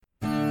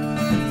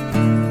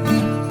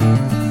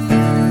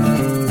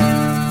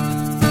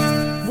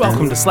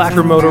Welcome to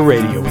Slacker Moto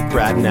Radio with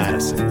Brad and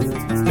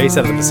Addison. Based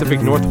out of the Pacific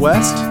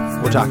Northwest,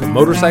 we're talking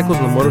motorcycles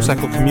and the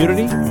motorcycle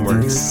community, and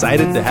we're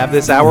excited to have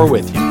this hour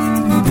with you.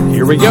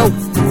 Here we go.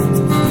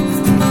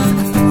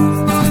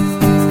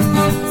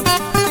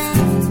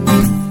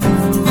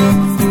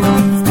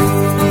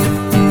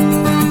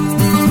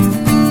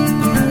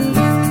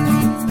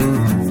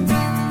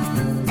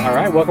 All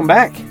right, welcome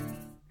back.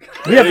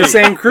 We have the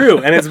same crew,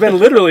 and it's been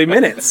literally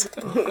minutes.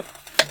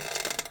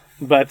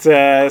 But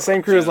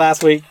same crew as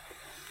last week,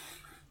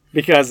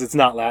 because it's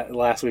not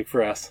last week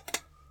for us.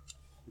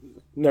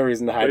 No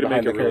reason to hide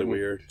behind the curtain. Really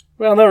weird.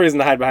 Well, no reason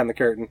to hide behind the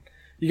curtain.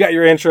 You got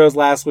your intros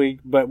last week,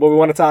 but what we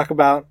want to talk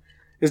about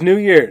is New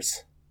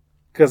Year's.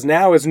 Because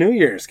now is New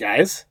Year's,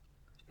 guys.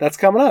 That's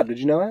coming up. Did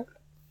you know that?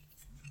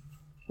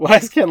 Why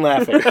is Ken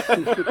laughing?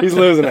 He's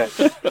losing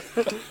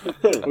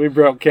it. We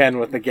broke Ken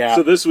with the gap.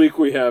 So this week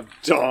we have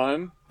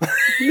Don,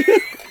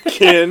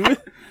 Ken,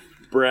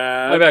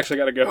 Brad. I've actually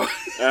got to go.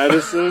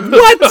 Addison.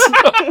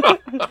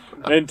 What?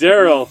 And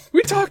Daryl.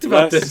 We talked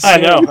about this. I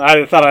know.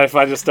 I thought if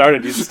I just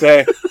started, you'd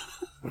stay.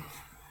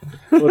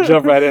 We'll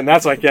jump right in.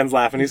 That's why Ken's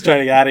laughing. He's trying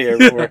to get out of here,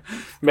 but we're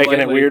making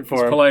it weird for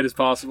him. As polite as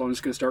possible. I'm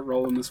just going to start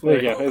rolling this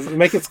way. There you go.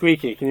 Make it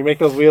squeaky. Can you make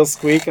those wheels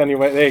squeak on your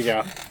way? There you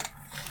go.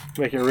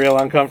 Make it real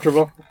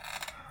uncomfortable.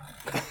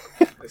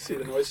 I see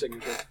the noise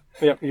signature.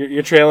 Yep,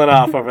 you're trailing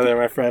off over there,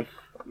 my friend.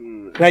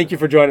 Thank you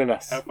for joining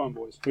us. Have fun,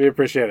 boys. We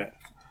appreciate it.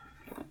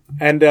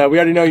 And we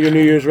already know your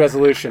New Year's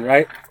resolution,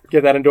 right?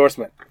 Get that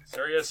endorsement.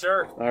 Sir, yes,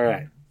 sir. All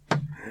right.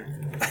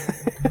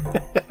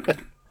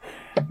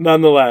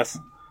 Nonetheless,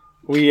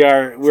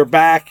 we're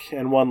back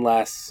and one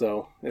less,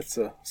 so it's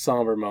a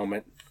somber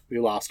moment. We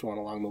lost one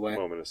along the way.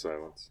 Moment of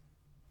silence.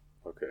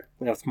 Okay.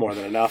 That's more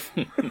than enough.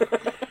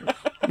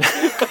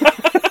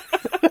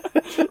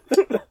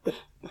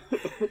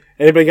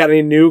 Anybody got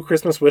any new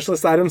Christmas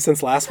wishlist items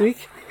since last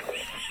week?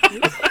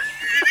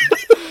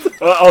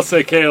 I'll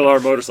say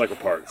KLR motorcycle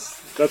parts.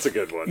 That's a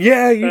good one.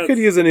 Yeah, you could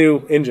use a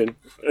new engine.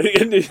 I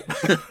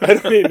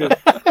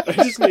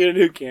just need a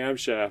new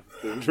camshaft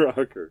and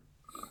rocker.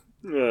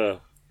 Yeah.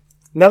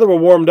 Now that we're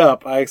warmed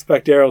up, I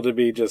expect Daryl to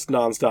be just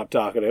nonstop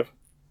talkative.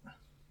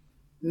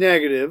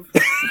 Negative.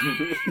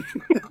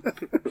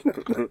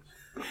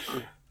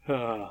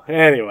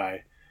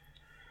 Anyway,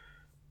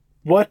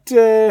 what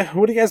are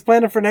you guys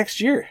planning for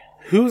next year?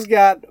 Who's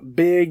got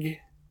big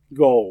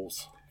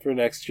goals for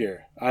next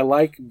year? I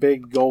like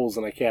big goals,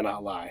 and I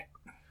cannot lie.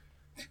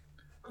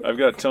 I've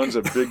got tons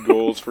of big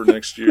goals for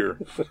next year.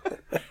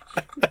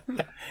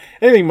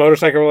 Anything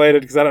motorcycle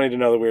related? Because I don't need to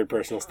know the weird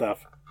personal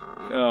stuff.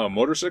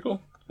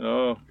 Motorcycle?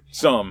 Oh,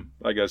 some.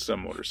 I got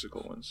some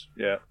motorcycle ones.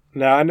 Yeah.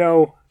 Now, I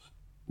know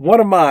one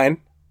of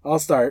mine. I'll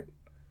start.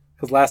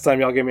 Because last time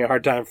y'all gave me a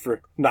hard time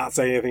for not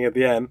saying anything at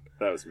the end.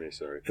 That was me,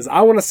 sorry. Is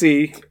I want to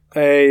see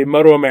a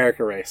Moto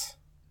America race.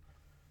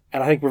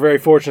 And I think we're very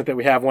fortunate that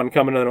we have one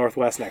coming to the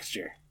Northwest next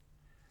year.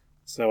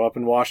 So up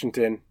in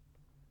Washington,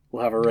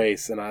 we'll have a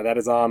race, and that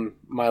is on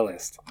my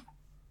list.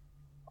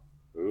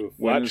 Ooh,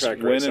 flat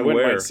track race. I and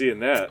wouldn't where? mind seeing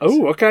that.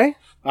 Oh, okay.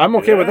 I'm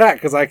okay with that,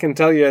 because I can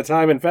tell you a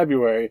time in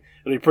February.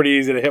 It'll be pretty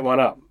easy to hit one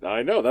up.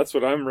 I know, that's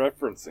what I'm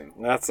referencing.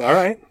 That's all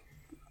right.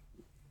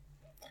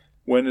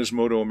 When is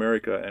Moto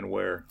America and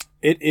where?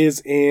 It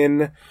is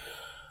in, I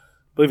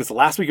believe it's the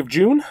last week of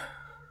June.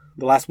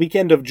 The last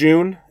weekend of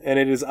June, and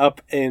it is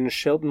up in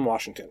Shelton,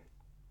 Washington.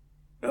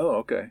 Oh,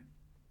 okay.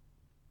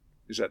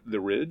 Is that the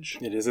Ridge?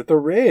 It is at the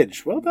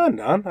Ridge. Well done,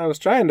 Don. I was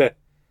trying to...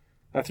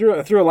 I threw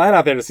a line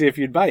out there to see if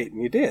you'd bite,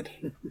 and you did.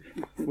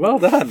 Well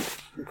done.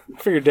 I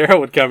figured Daryl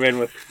would come in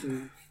with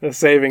a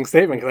saving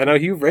statement, because I know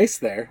you've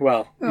raced there.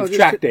 Well, you've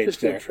track day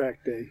just there. a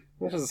track day.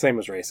 Which is the same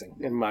as racing,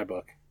 in my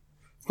book.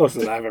 It's closer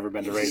than I've ever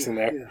been to racing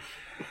there.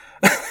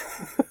 Yeah.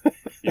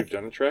 You've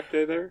done a track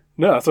day there?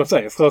 No, that's what I'm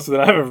saying. It's closer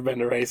than I've ever been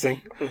to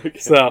racing. Okay.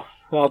 So,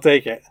 I'll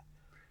take it.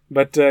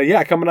 But,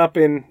 yeah, coming up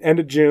in end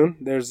of June,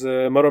 there's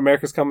Moto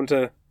America's coming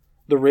to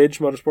the Ridge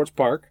Motorsports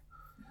Park.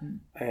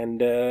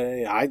 And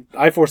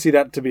I foresee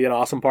that to be an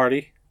awesome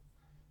party.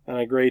 And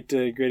a great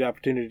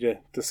opportunity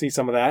to see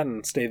some of that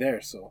and stay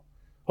there. So,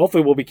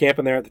 hopefully we'll be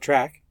camping there at the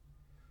track.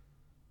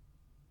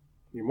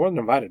 You're more than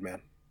invited,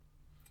 man.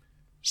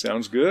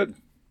 Sounds good.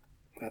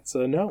 That's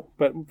a no.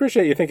 But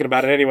appreciate you thinking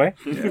about it anyway.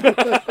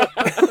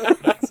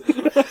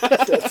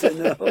 That's a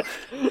no.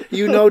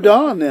 You know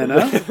Don then,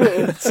 huh?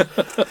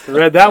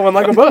 Read that one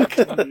like a book.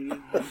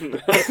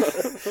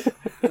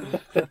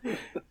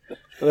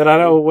 Then I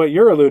know what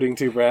you're alluding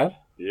to, Brad.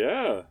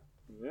 Yeah.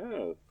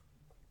 The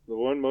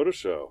One Moto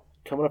Show.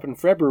 Coming up in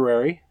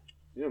February.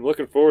 Yeah, I'm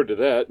looking forward to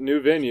that. New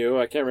venue.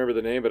 I can't remember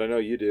the name, but I know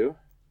you do.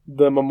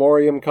 The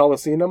Memorial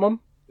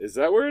Coliseum. Is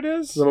that where it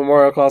is? The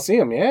Memorial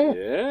Coliseum, yeah.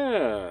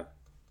 Yeah.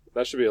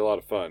 That should be a lot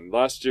of fun.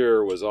 Last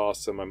year was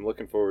awesome. I'm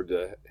looking forward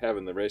to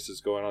having the races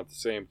going on at the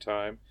same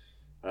time.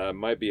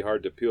 Might be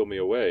hard to peel me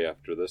away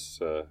after this,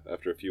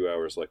 after a few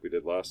hours like we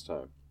did last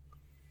time.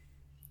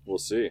 We'll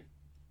see.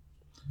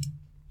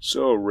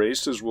 So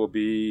races will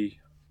be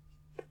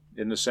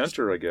in the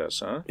center, I guess,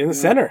 huh? In the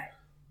center.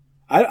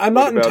 I'm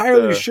not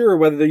entirely sure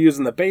whether they're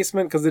using the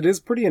basement, because it is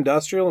pretty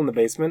industrial in the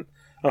basement.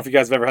 don't know if you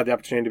guys have ever had the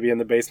opportunity to be in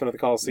the basement of the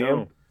Coliseum.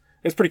 No.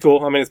 It's pretty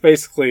cool. I mean, it's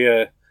basically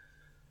a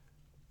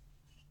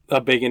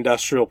big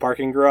industrial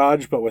parking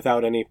garage, but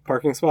without any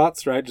parking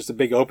spots, right? Just a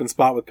big open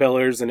spot with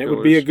pillars, and it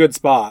would be a good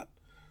spot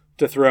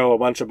to throw a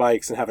bunch of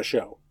bikes and have a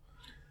show.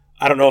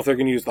 I don't know if they're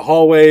going to use the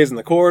hallways and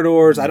the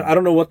corridors. I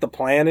don't know what the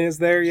plan is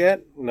there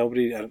yet.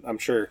 I'm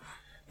sure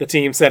the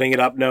team setting it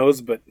up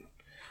knows, but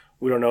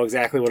we don't know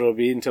exactly what it'll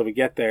be until we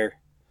get there,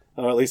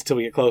 or at least until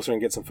we get closer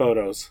and get some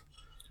photos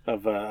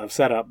of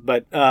setup.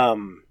 But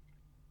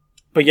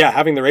yeah,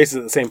 having the races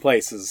at the same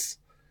place is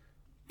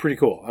pretty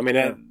cool. I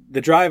mean,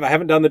 the drive, I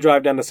haven't done the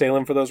drive down to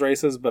Salem for those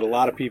races, but a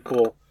lot of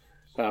people,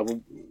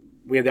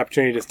 we had the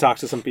opportunity to talk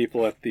to some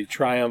people at the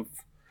Triumph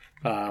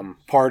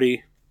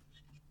party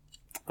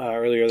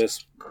earlier I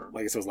guess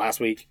it was last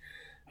week.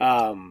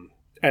 And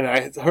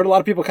I heard a lot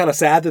of people kind of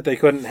sad that they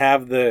couldn't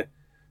have the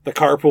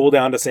carpool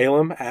down to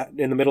Salem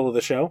in the middle of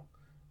the show.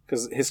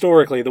 Because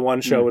historically, the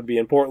one show would be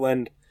in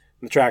Portland,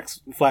 and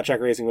the flat track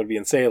racing would be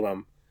in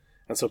Salem.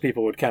 And so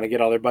people would kind of get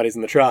all their buddies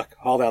in the truck,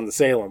 haul down to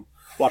Salem,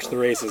 watch the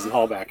races, and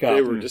haul back up.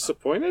 They were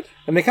disappointed?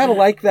 And they kind of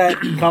like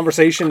that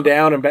conversation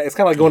down and back. It's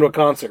kind of like going to a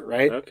concert,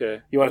 right?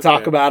 Okay. You want to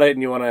talk about it,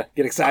 and you want to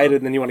get excited,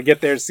 and then you want to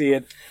get there, see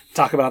it,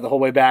 talk about it the whole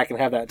way back, and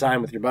have that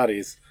time with your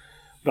buddies.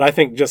 But I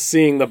think just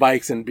seeing the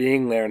bikes and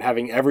being there and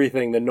having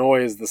everything, the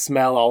noise, the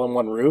smell, all in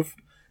one roof,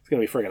 it's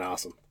going to be friggin'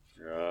 awesome.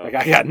 Like,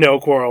 I got no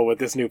quarrel with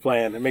this new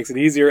plan. It makes it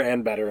easier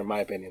and better, in my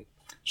opinion.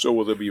 So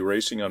will there be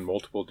racing on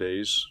multiple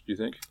days, do you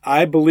think?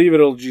 I believe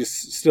it'll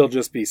still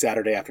just be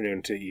Saturday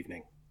afternoon to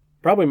evening.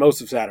 Probably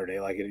most of Saturday,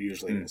 like it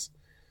usually is.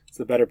 It's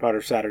the better part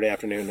of Saturday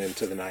afternoon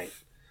into the night.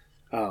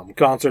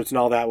 Concerts and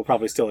all that will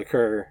probably still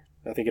occur.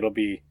 I think it'll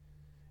be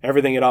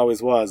everything it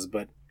always was,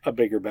 but a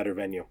bigger, better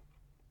venue.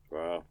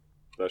 Wow.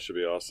 That should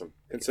be awesome.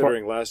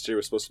 Considering last year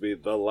was supposed to be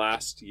the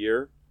last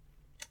year.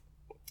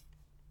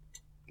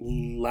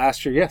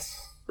 Last year,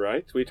 yes.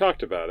 Right? We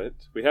talked about it.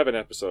 We have an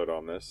episode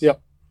on this.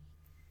 Yep.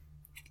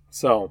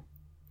 So,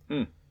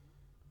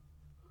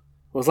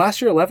 was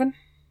last year 11?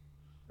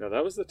 No,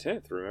 that was the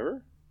 10th,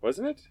 remember?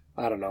 Wasn't it?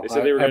 I don't know. They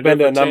said they were I've gonna been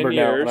do to it a for number 10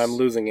 now, years. and I'm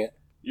losing it.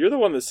 You're the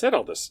one that said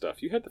all this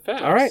stuff. You had the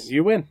facts. All right,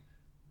 you win.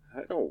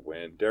 I don't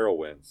win. Daryl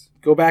wins.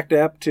 Go back to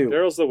Ep 2.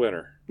 Daryl's the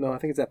winner. No, I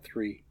think it's Ep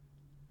 3.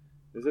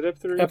 Is it Ep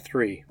 3? Ep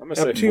 3. I'm going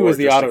to say Ep 2 4 is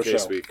the just auto in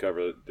case show, we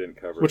didn't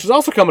cover which it. is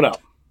also coming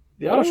up.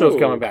 The auto show's Oh.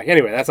 coming back.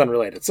 Anyway, that's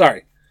unrelated.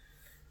 Sorry.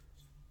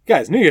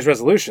 Guys, New Year's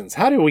resolutions.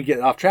 How do we get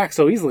off track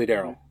so easily,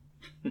 Daryl?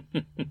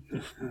 I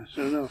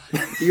don't know.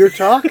 You're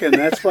talking.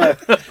 That's why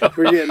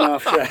we're getting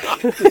off track.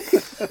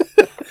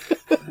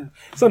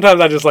 Sometimes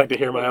I just like to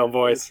hear my own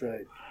voice. That's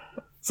right.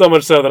 So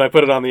much so that I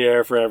put it on the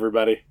air for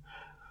everybody.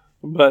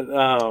 But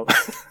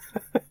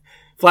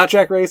flat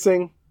track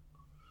racing,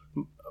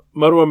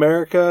 Moto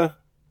America.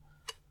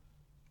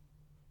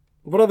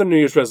 What other New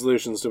Year's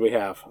resolutions do we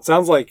have? It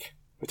sounds like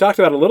we talked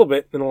about it a little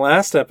bit in the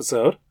last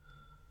episode.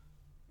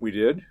 We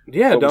did?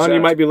 Yeah, What was Don, you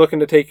that? might be looking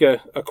to take a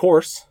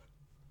course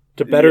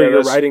to better Yeah, your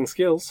that's- riding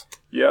skills.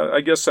 Yeah, I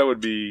guess that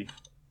would be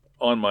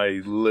on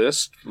my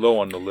list. Low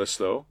on the list,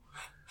 though.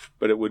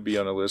 But it would be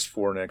on the list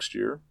for next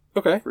year,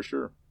 Okay. for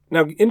sure.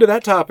 Now, into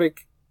that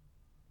topic,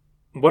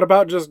 what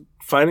about just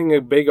finding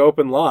a big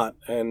open lot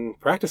and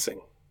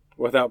practicing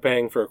without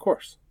paying for a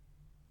course?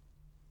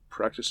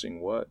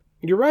 Practicing what?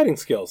 Your riding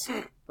skills.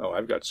 Oh,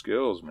 I've got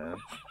skills, man.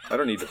 I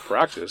don't need to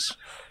practice.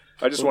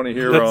 I just want to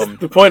hear... That's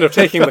the point of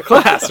taking the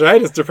class,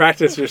 right? Is to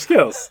practice your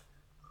skills.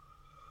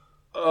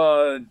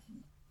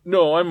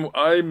 No,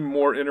 I'm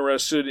more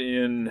interested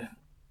in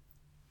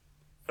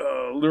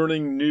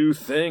learning new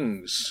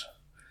things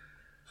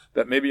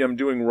that maybe I'm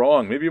doing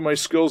wrong. Maybe my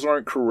skills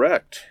aren't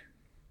correct.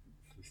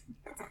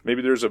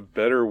 Maybe there's a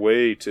better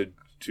way to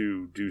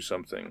do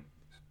something.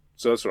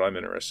 So that's what I'm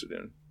interested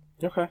in.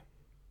 Okay.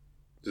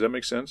 Does that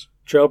make sense?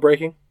 Trail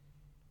braking?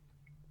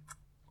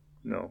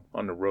 No,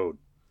 on the road.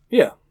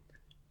 Yeah.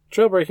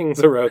 Trail braking is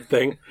a road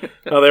thing.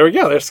 Oh, there we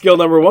go. There's skill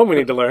number 1 we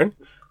need to learn.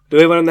 Do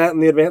they learn that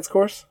in the advanced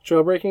course?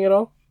 Trail braking at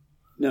all?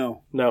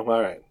 No. No,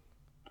 all right.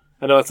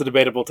 I know it's a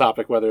debatable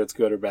topic whether it's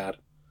good or bad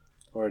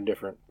or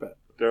indifferent, but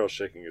Daryl's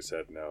shaking his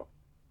head no.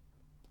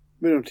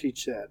 We don't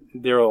teach that.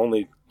 Daryl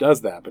only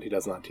does that, but he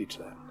does not teach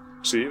that.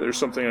 See, there's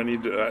something I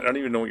need to... I don't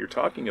even know what you're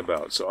talking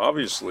about. So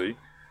obviously...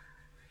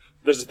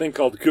 There's a thing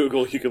called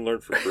Google you can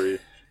learn for free.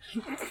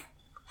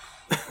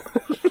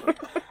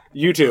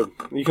 YouTube.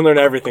 You can learn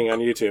everything on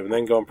YouTube and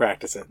then go and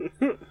practice it.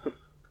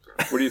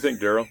 What do you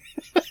think, Daryl?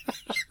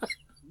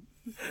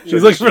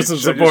 She's looking for some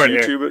Should I just support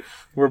here. YouTube it?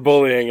 We're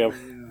bullying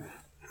him.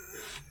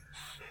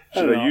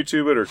 Should don't I know.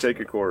 YouTube it or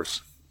take a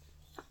course?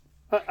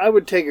 I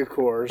would take a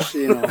course,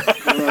 you know.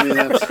 I mean,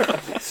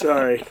 that's,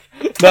 sorry.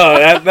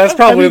 No, that's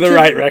probably I mean, the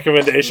right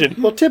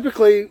recommendation. Well,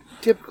 typically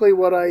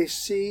what I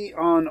see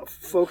on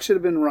folks that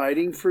have been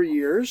riding for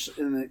years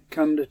and that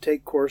come to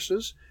take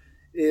courses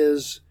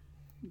is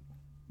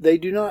they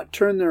do not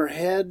turn their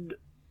head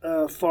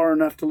far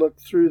enough to look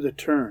through the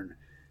turn.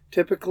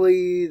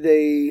 Typically,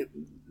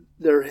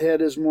 their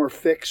head is more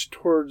fixed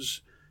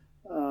towards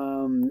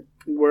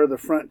where the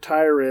front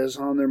tire is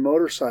on their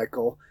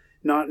motorcycle,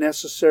 not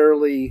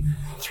necessarily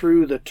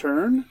through the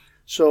turn.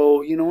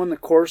 So, in the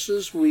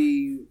courses,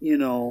 we,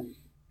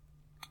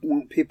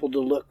 want people to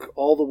look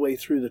all the way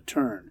through the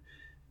turn,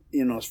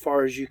 as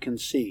far as you can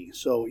see.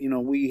 So,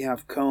 we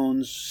have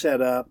cones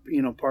set up,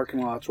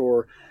 parking lots,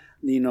 or,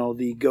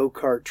 the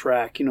go-kart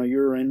track.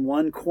 You're in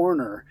one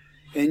corner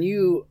and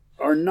you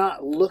are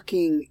not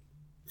looking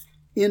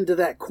into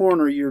that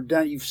corner. You're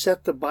done. You've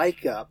set the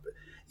bike up.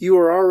 You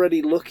are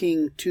already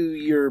looking to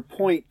your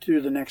point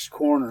through the next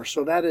corner.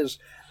 So that is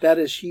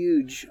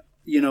huge,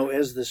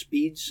 as the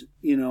speeds,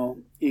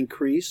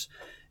 increase.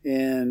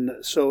 And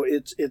so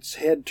it's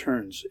head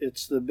turns.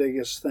 It's the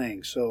biggest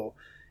thing. So,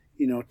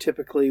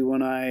 typically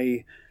when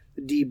I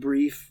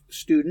debrief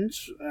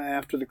students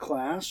after the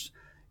class,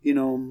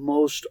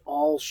 most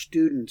all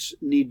students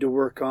need to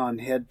work on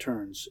head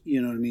turns,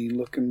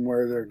 looking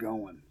where they're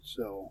going.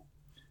 So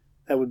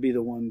that would be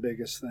the one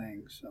biggest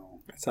thing. So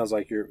It sounds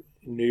like your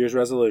New Year's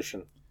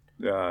resolution.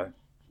 Well,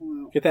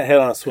 Get that head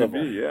on a could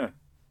swivel. be, yeah.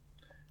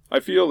 I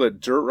feel that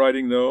dirt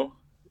riding, though,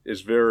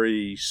 is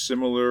very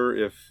similar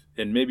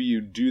and maybe you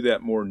do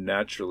that more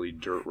naturally,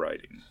 dirt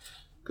riding.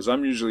 Because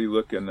I'm usually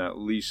looking at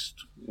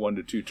least 1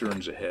 to 2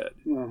 turns ahead.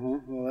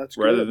 Well, that's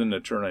rather good. than the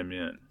turn I'm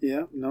in.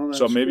 Yeah, no, that's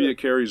So maybe good. it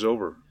carries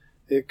over.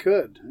 It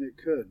could,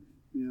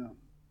 yeah.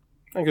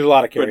 I think there's a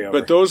lot of carryover.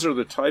 But those are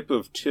the type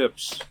of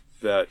tips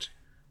that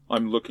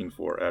I'm looking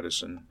for,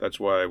 Addison. That's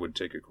why I would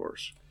take a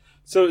course.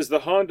 So is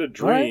the Honda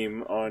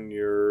Dream on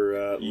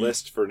your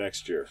list for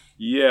next year?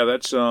 Yeah,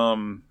 that's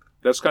kind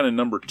of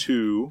number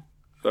 2.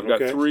 I've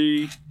got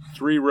Okay.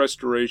 three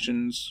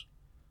restorations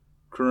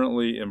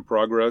currently in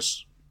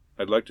progress.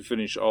 I'd like to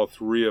finish all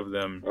 3 of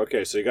them.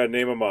 Okay, so you got to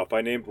name them off.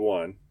 I named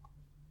one.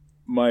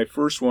 My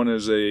first one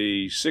is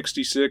a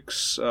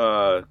 66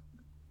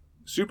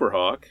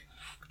 Superhawk.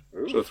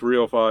 Ooh. So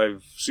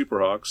 305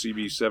 Superhawk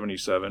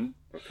CB77.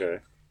 Okay.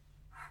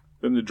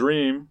 Then the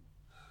Dream,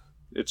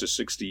 it's a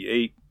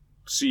 68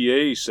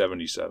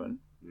 CA77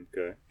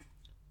 Okay.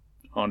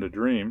 Honda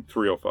Dream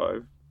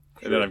 305.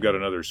 And then I've got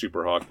another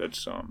Superhawk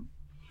that's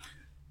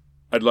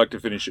I'd like to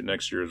finish it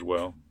next year as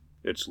well.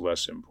 It's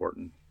less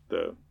important.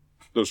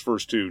 Those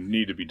first 2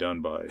 need to be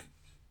done by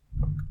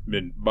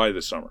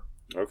the summer.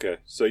 Okay.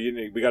 So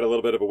we got a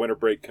little bit of a winter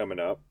break coming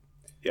up.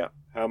 Yeah.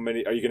 How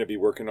many are you going to be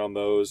working on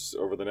those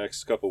over the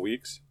next couple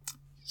weeks?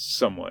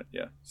 Somewhat,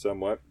 yeah.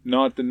 Somewhat.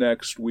 Not the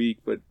next week,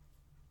 but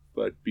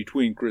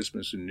between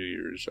Christmas and New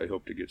Year's, I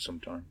hope to get some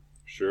time.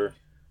 Sure.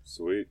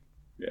 Sweet.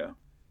 Yeah.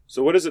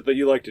 So what is it that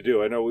you like to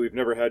do? I know we've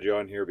never had you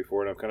on here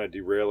before, and I'm kind of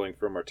derailing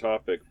from our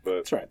topic, but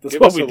That's right. That's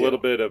give what us we a do. little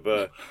bit of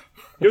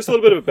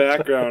a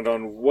background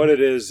on what it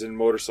is in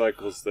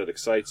motorcycles that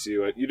excites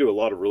you. You do a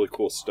lot of really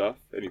cool stuff,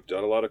 and you've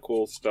done a lot of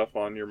cool stuff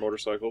on your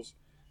motorcycles.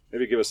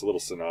 Maybe give us a little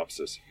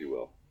synopsis, if you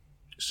will.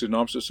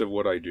 Synopsis of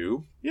what I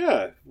do.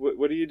 Yeah.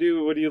 What do you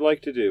do? What do you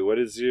like to do? What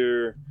is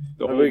your...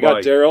 The whole we got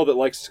bike. Daryl that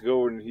likes to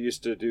go, and he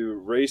used to do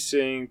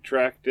racing,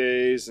 track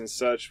days, and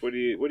such. What do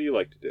you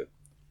like to do?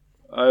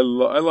 I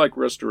like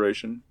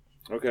restoration.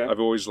 Okay. I've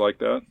always liked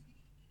that.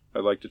 I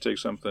like to take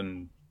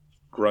something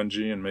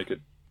grungy and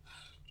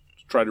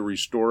try to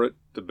restore it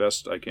the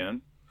best I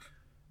can.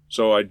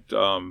 So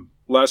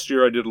last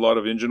year I did a lot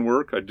of engine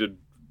work. I did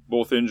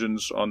both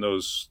engines on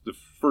those. The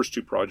first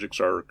 2 projects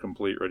are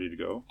complete, ready to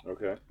go.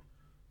 Okay.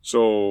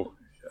 So,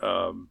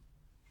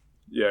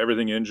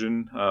 everything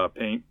engine,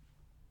 paint,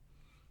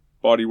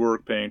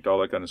 bodywork, paint, all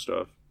that kind of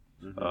stuff.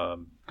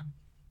 Mm-hmm.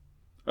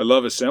 I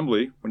love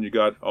assembly when you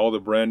got all the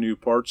brand new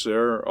parts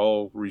there,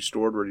 all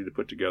restored, ready to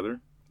put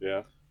together.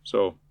 Yeah.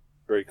 So,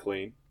 Very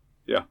clean.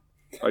 yeah,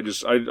 I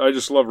just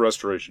love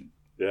restoration.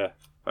 Yeah.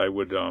 I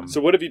would.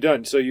 So what have you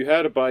done? So you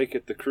had a bike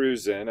at the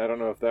Cruise In. I don't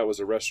know if that was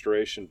a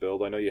restoration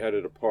build. I know you had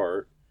it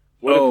apart.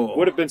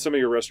 What have been some of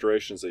your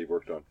restorations that you've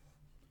worked on?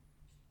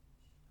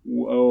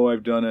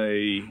 I've done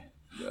a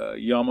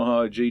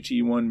Yamaha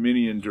JT1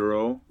 Mini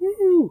Enduro.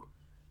 Woo!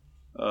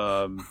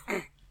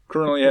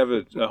 Currently have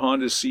a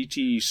Honda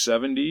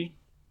CT70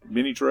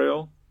 Mini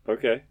Trail.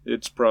 Okay.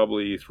 It's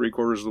probably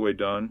 3/4 of the way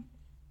done.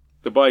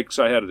 The bikes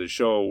I had at the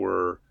show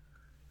were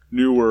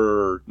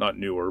not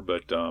newer,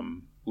 but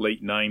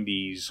late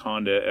 90s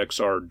Honda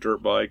XR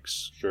dirt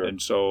bikes. Sure.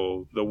 And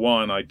so the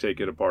one, I take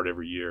it apart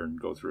every year and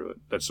go through it.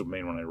 That's the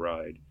main one I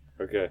ride.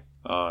 Okay.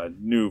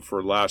 New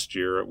for last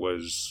year, it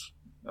was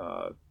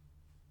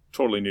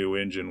totally new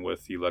engine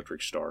with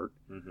electric start.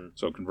 Mm-hmm.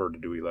 So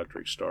converted to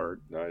electric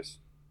start. Nice.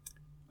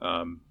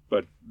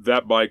 But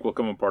that bike will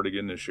come apart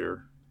again this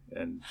year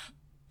and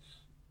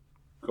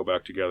go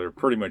back together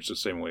pretty much the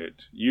same way.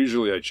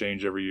 Usually I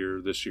change every year.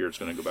 This year it's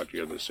going to go back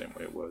together the same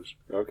way it was.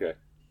 Okay.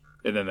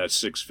 And then that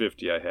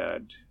 650 I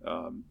had,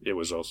 it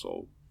was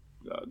also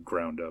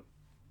ground up,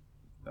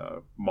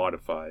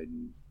 modified,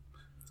 and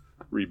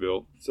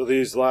rebuilt. So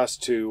these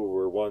last 2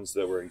 were ones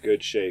that were in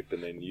good shape,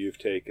 and then you've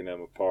taken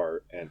them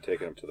apart and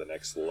taken them to the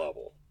next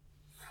level.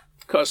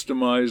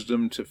 Customized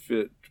them to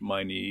fit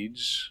my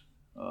needs,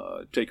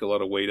 take a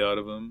lot of weight out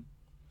of them,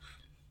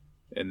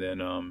 and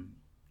then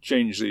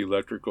change the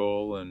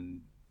electrical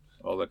and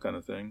all that kind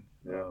of thing.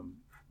 Yeah.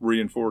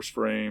 reinforced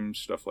frames,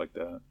 stuff like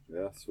that.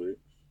 Yeah, sweet.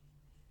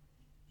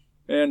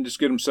 And just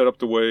get them set up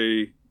the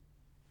way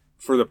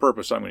for the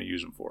purpose I'm going to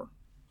use them for.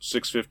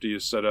 650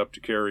 is set up to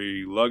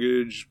carry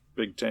luggage,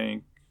 big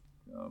tank,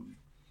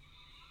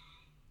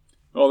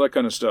 all that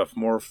kind of stuff.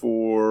 More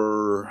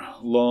for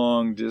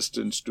long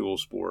distance dual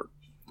sport.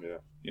 Yeah.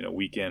 You know,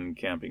 weekend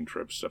camping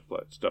trips, stuff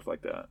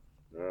like that.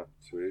 Yeah,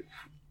 sweet.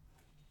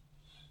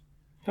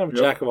 Kind of a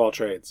Yep. jack of all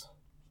trades.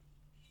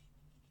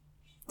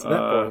 To that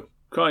point.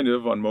 Kind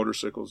of on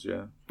motorcycles,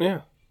 yeah.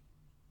 Yeah.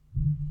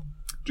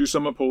 Do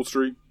some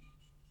upholstery.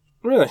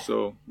 Really?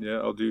 So yeah,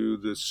 I'll do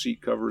the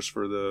seat covers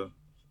for the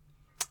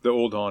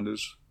old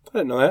Hondas. I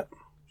didn't know that.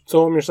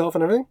 Sew them yourself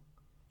and everything?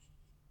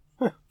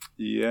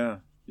 Yeah,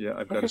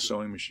 I've got a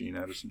sewing machine,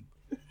 Addison.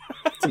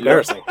 It's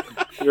embarrassing.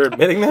 You're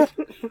admitting that?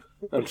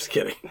 I'm just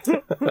kidding.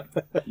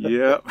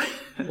 Yeah.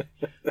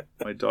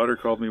 My daughter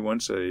called me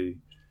once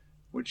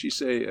what'd she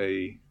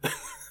say,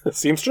 a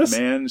Seamstress?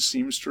 man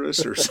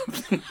seamstress or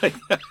something like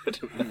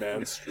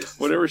that.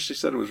 Whatever she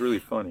said, it was really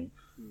funny.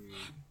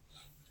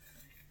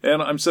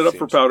 And I'm set up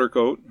for powder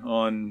coat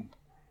on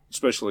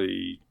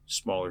especially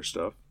smaller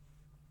stuff.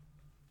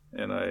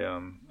 And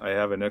I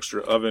have an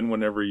extra oven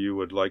whenever you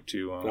would like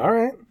to. All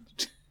right.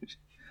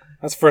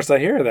 That's the first I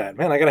hear of that.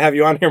 Man, I got to have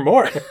you on here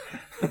more.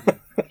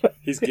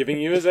 He's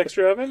giving you his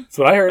extra oven? That's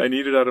what I heard. I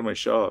need it out of my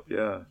shop,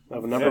 yeah. I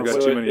have a number I've of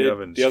got too many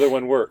ovens. The other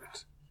one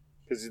worked.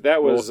 Because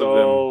that was Both of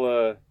them.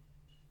 all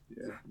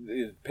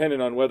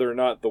dependent on whether or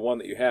not the one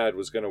that you had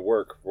was going to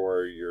work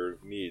for your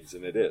needs,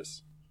 and it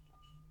is.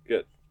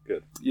 Good.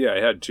 Yeah,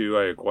 I had two.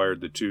 I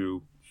acquired the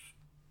two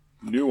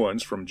new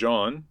ones from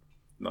John.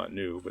 Not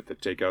new, but the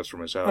takeouts from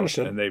his house.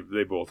 Understood. And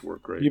they both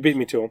work great. You beat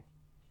me to them.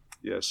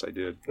 Yes, I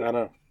did. I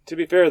know. To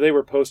be fair, they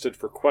were posted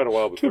for quite a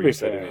while To before be you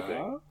said fair.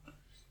 anything.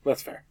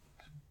 That's fair.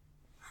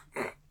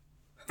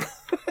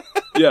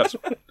 Yes.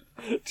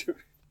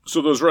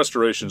 So those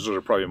restorations, those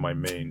are probably my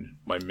main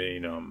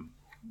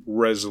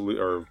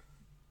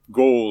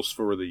goals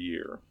for the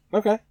year.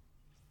 Okay.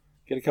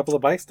 Get a couple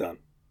of bikes done.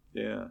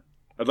 Yeah.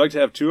 I'd like to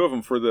have two of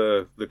them for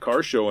the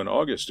car show in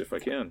August if I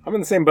can. I'm in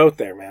the same boat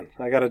there, man.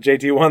 I got a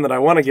JT1 that I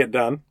want to get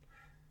done,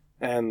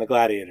 and the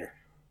Gladiator.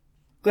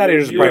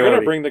 Gladiator's a You were going to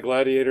priority. bring the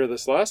Gladiator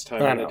this last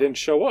time, I and know. it didn't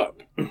show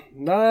up.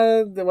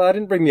 Well, I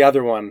didn't bring the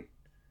other one.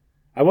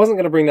 I wasn't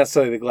going to bring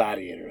necessarily the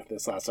Gladiator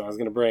this last time. I was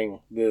going to bring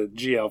the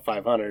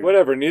GL500.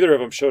 Whatever, neither of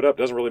them showed up.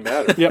 Doesn't really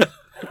matter. Yep.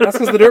 That's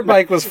because the dirt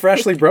bike was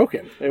freshly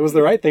broken. It was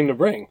the right thing to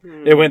bring.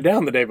 It went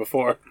down the day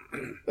before.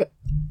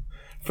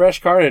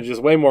 Fresh carnage is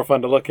way more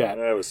fun to look at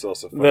That was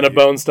also funny. than a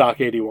bone stock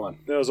 81.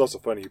 That was also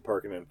funny, you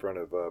parking in front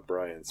of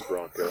Brian's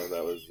Bronco.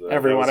 That was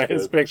Every that was one of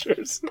his good.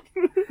 pictures.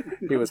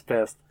 He was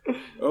pissed.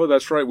 Oh,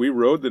 that's right. We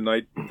rode the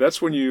night.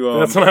 That's when you.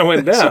 That's when I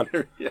went down.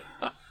 Yeah,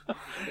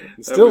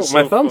 Still, was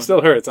my so thumb fun.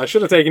 still hurts. I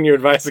should have taken your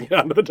advice and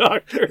gone to the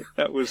doctor.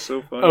 that was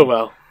so funny. Oh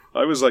well.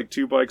 I was like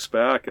 2 bikes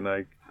back, and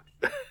I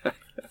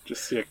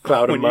Just see a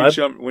cloud of when mud.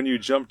 you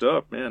jumped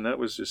up, man, that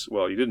was just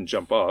you didn't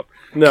jump up.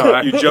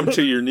 No, You jumped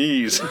to your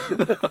knees.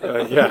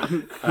 yeah,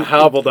 I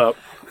hobbled up,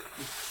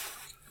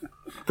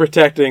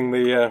 protecting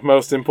the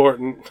most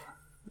important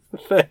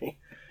thing.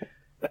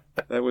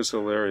 That was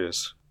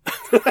hilarious.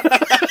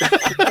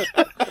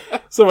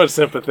 So much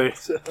sympathy.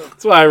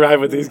 That's why I ride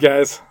with these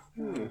guys.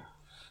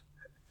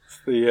 It's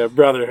the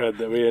brotherhood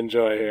that we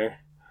enjoy here.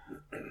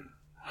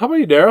 How about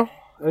you, Daryl?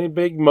 Any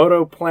big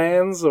moto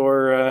plans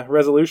or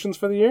resolutions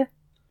for the year?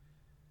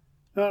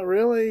 Not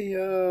really.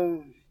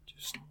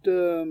 Just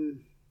A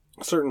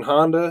certain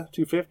Honda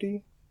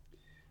 250?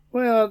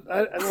 well,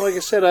 like I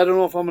said, I don't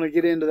know if I'm going to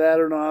get into that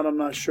or not. I'm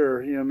not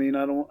sure. You know, what I mean,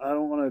 I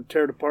don't want to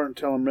tear it apart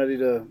until I'm ready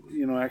to,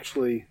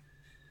 actually,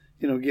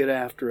 get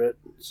after it.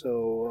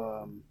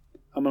 So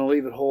I'm going to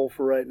leave it whole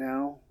for right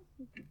now.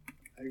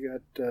 I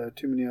got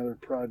too many other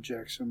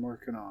projects I'm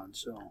working on.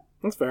 So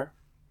That's fair.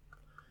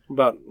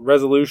 About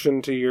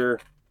resolution to your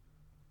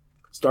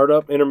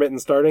startup,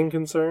 intermittent starting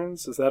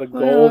concerns? Is that a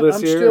goal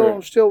this year?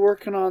 I'm still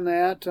working on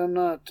that. I'm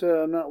not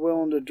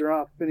willing to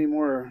drop any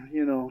more,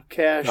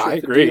 cash I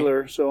at the agree.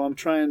 dealer. So I'm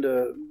trying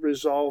to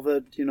resolve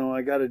it.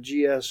 I got a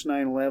GS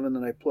 911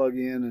 that I plug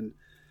in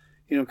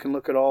and, can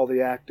look at all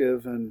the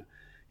active and,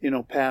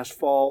 past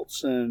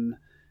faults and,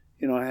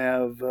 I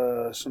have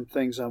some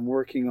things I'm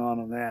working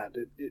on that.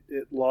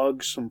 It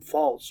logs some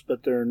faults,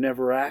 but they're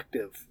never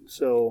active.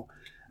 So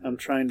I'm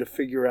trying to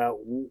figure out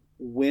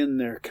when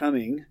they're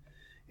coming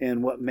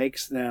and what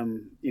makes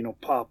them,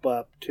 pop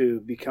up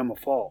to become a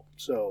fault.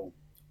 So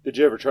Did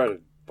you ever try to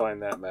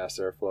find that mass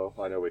airflow?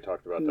 I know we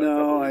talked about that. a no,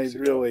 couple I weeks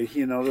ago. really,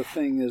 the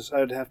thing is,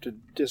 I'd have to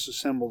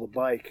disassemble the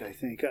bike. I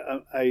think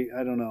I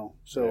don't know.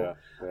 So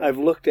Yeah. I've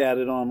looked at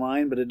it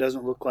online, but it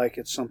doesn't look like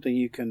it's something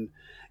you can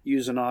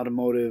use an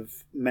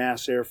automotive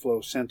mass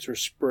airflow sensor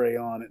spray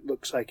on. It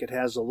looks like it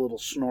has a little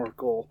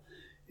snorkel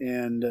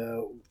and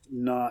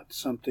not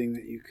something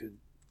that you could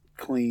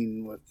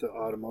clean with the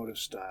automotive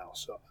style.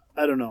 So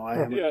I don't know. I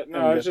haven't. Yeah, no,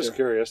 haven't I was got just there.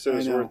 curious. It I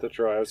was know. worth a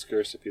try. I was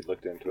curious if you'd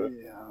looked into it.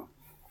 Yeah.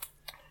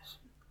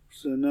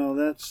 So no,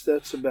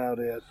 that's about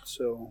it.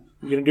 So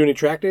You going to do any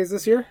track days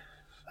this year?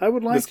 I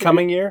would like this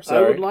coming year? I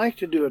Sorry. would like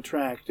to do a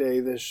track day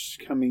this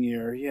coming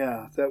year.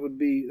 Yeah, that would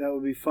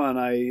be fun.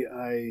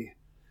 I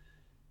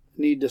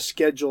need to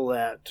schedule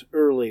that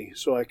early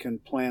so I can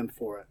plan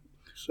for it.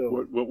 So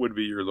What would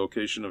be your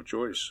location of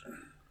choice?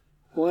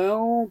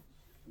 well,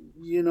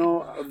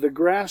 the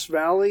Grass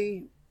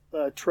Valley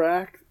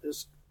track,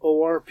 this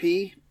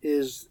ORP,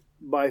 is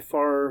by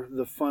far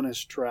the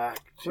funnest track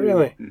to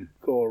Really?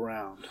 go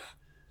around.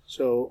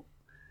 So,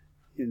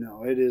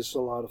 it is a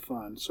lot of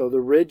fun. So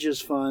the Ridge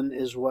is fun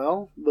as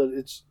well, but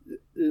it's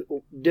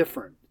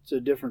different. It's a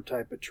different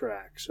type of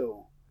track.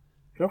 So,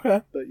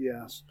 Okay. but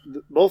yes,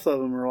 both of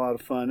them are a lot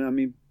of fun. I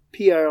mean,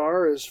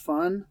 PIR is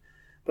fun,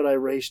 but I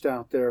raced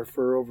out there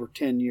for over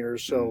 10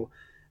 years, so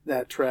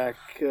that track,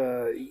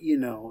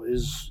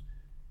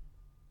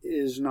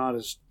 is not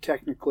as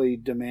technically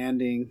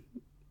demanding.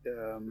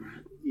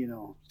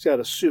 It's got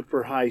a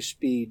super high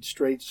speed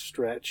straight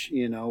stretch,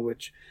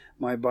 which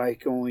my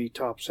bike only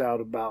tops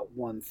out about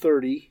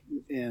 130,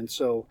 and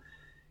so,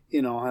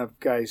 I'll have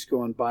guys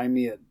going by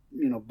me at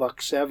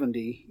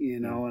 $170,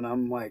 and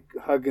I'm like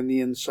hugging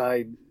the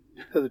inside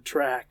of the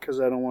track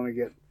because I don't want to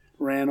get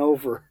ran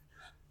over.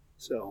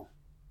 So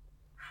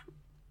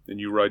And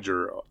you ride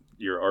your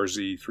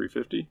RZ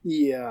 350?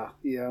 yeah,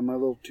 my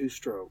little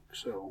 2-stroke.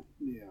 So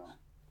yeah,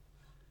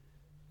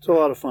 it's a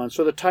lot of fun.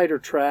 So the tighter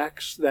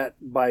tracks, that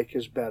bike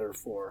is better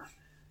for.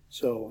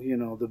 So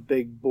the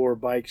big bore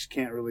bikes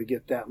can't really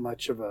get that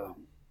much of a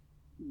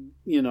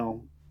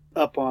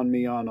up on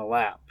me on a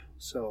lap.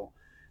 So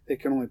they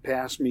can only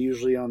pass me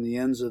usually on the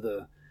ends of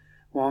the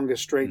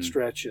longest straight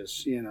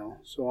stretches,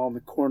 So all the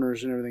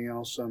corners and everything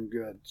else, I'm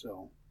good.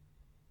 So,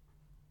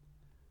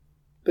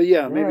 but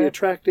yeah, maybe a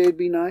track day would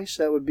be nice.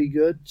 That would be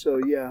good. So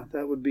yeah,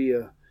 that would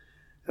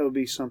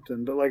be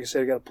something. But like I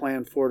said, I got to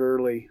plan for it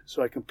early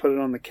so I can put it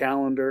on the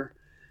calendar.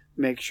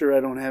 Make sure I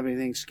don't have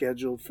anything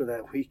scheduled for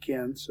that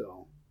weekend.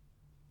 So.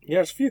 Yeah,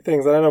 there's a few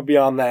things. I know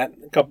beyond that,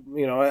 a couple.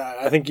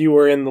 I think you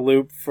were in the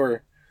loop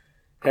for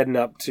heading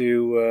up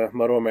to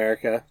Moto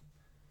America,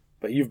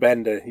 but you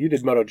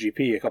did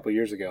MotoGP a couple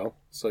years ago,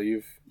 so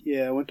you've.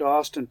 Yeah, I went to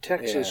Austin,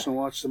 Texas, and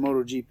watched the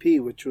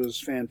MotoGP, which was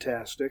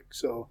fantastic.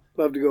 So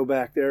love to go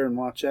back there and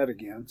watch that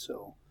again.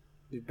 So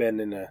You've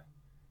been in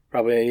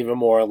probably an even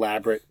more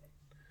elaborate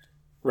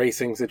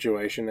racing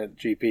situation at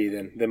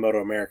GP than Moto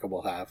America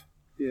will have.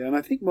 yeah, and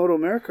I think Moto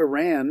America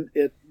ran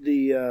at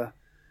the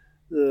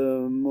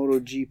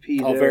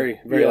MotoGP. Oh, there.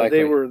 very likely.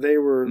 They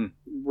were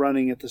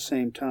running at the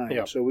same time,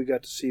 Yeah. so we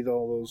got to see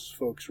all those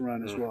folks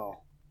run as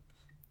well.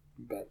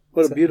 But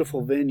What a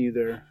beautiful venue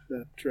there,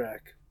 that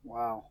track.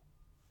 Wow,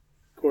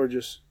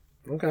 gorgeous.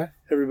 Okay.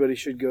 Everybody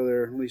should go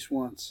there at least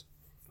once.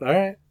 All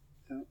right.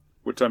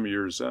 What time of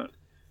year is that?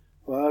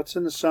 Well, it's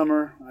in the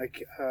summer. I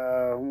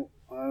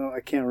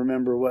can't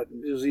remember what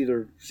it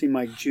was. Seemed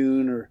like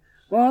June or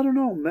I don't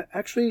know.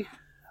 Actually,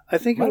 I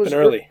think Might it have was been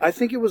early. I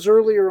think it was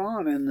earlier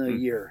on in the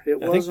year. It I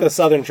think wasn't. the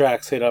southern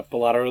tracks hit up a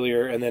lot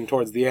earlier, and then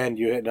towards the end,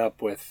 you hit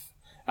up with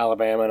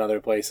Alabama and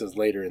other places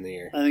later in the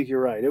year. I think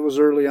you're right. It was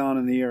early on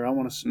in the year. I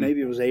want to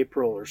maybe it was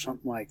April or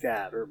something like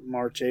that, or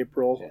March,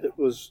 April. Yeah. It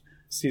was.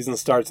 Season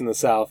starts in the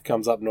south,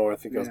 comes up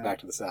north, it goes Yeah. back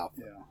to the south.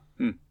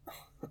 Yeah.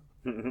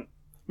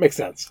 Makes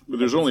sense. But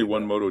there's only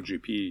one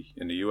MotoGP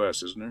in the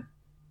U.S., isn't there?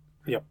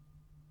 Yep.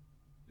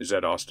 Is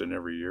that Austin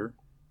every year?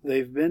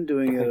 They've been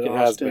doing I it think at it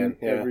has Austin been,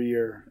 yeah. every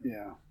year.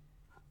 Yeah.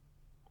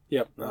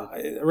 Yep.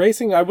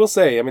 Racing, I will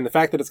say, I mean, the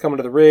fact that it's coming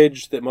to the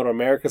Ridge, that Moto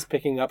America's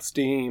picking up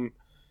steam,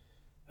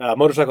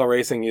 motorcycle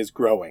racing is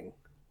growing.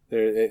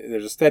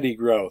 There's a steady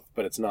growth,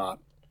 but it's not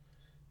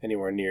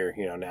anywhere near,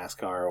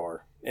 NASCAR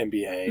or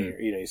NBA.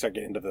 Or, you start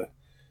getting into the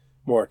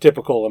more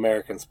typical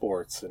American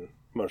sports, and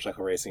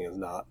motorcycle racing is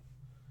not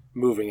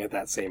moving at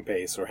that same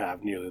pace or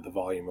have nearly the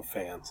volume of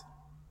fans.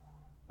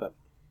 But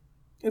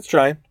it's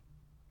trying.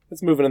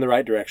 It's moving in the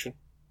right direction.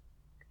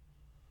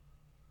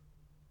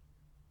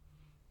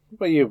 What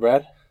about you,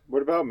 Brad?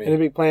 What about me? Any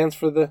big plans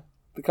for the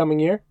coming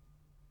year?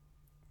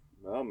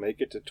 Well,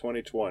 make it to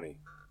 2020.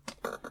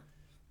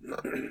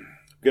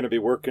 Going to be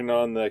working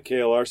on the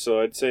KLR, so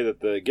I'd say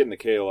that getting the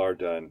KLR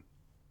done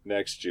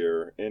next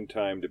year in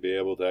time to be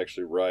able to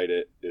actually ride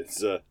it is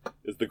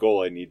the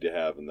goal I need to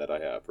have and that I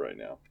have right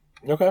now.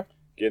 Okay.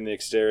 Getting the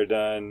exterior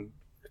done,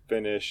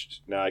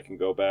 finished. Now I can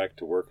go back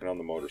to working on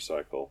the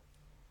motorcycle.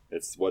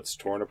 It's what's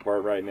torn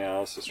apart right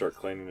now, so start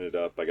cleaning it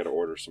up. I got to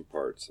order some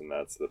parts, and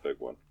that's the big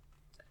one.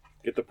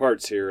 Get the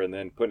parts here, and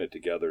then putting it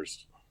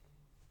together's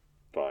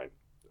fine.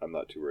 I'm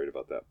not too worried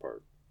about that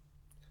part.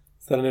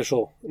 It's that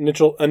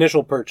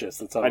initial purchase.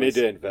 That's always I need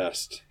to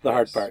invest. the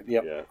hard part.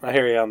 Yep. Yeah. I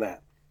hear you on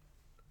that.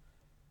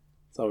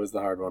 It's always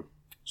the hard one.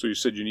 So you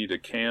said you need a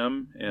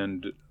cam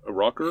and a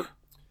rocker?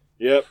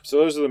 Yep, so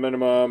those are the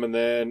minimum, and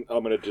then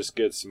I'm going to just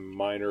get some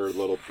minor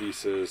little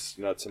pieces,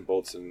 nuts and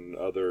bolts and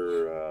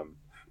other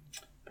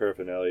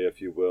paraphernalia,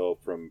 if you will,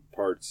 from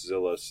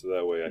Partzilla, so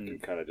that way I can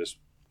kind of just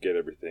get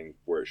everything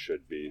where it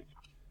should be.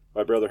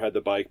 My brother had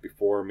the bike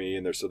before me,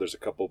 and there's a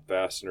couple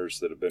fasteners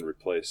that have been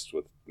replaced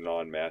with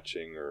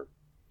non-matching or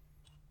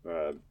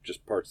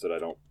just parts that I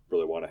don't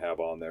really want to have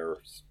on there,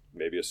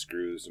 maybe a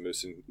screw's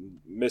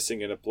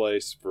missing in a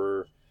place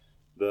for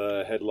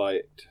the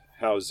headlight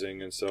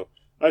housing, and so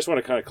I just want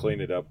to kind of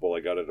clean it up while I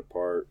got it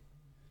apart.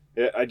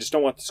 I just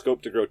don't want the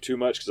scope to grow too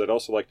much because I'd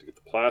also like to get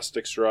the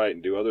plastics right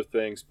and do other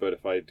things, but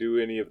if I do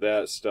any of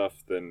that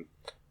stuff, then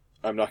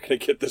I'm not going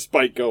to get this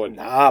bike going.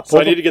 So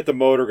I need to get the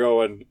motor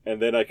going,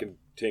 and then I can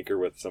tinker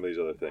with some of these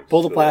other things.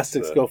 Pull the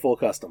plastics, go full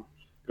custom.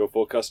 Go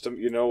full custom.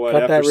 You know what?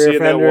 Cut After that rear seeing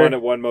fender. that one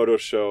at one moto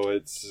show,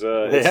 it's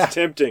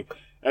tempting.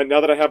 And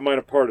now that I have mine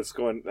apart, it's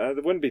going.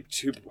 It wouldn't be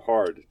too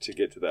hard to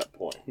get to that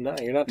point. No,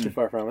 you're not too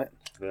far from it.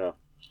 Yeah,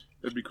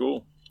 It'd be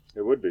cool.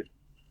 it would be.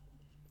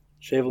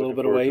 Shave a little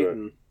bit of weight,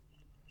 and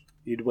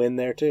you'd win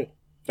there too.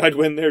 I'd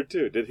win there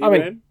too. Did he I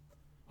mean, win?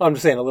 I'm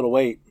just saying a little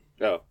weight.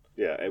 Oh,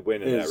 yeah, I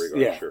win in that is-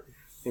 regard. yeah. Sure.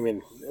 I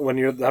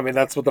mean,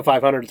 that's what the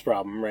 500's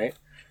problem, right?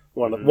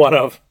 One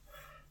of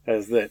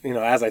is that,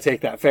 as I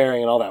take that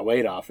fairing and all that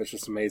weight off, it's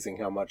just amazing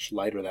how much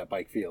lighter that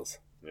bike feels.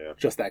 Yeah.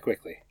 Just that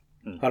quickly.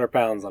 100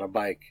 pounds on a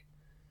bike,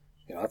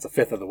 that's a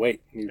fifth of the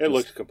weight. It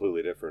looked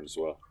completely different as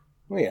well.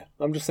 Well, yeah,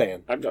 I'm just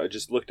saying. It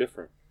just looked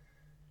different.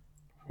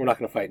 We're not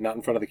going to fight, not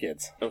in front of the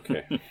kids.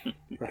 Okay.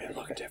 It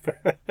looked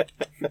different.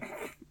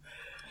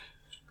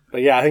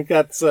 But yeah, I think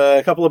that's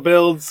a couple of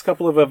builds, a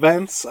couple of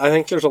events. I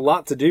think there's a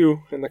lot to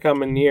do in the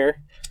coming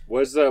year.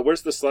 Where's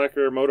the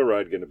Slacker Moto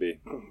Ride going to be?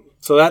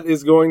 So that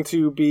is going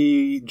to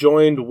be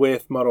joined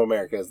with Moto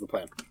America is the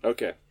plan.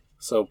 Okay.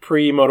 So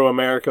pre-Moto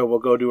America, we'll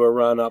go do a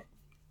run up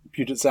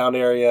Puget Sound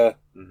area.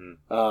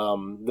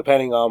 Mm-hmm.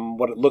 Depending on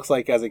what it looks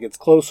like as it gets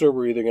closer,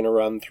 we're either going to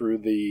run through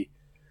the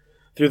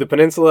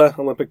peninsula,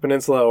 Olympic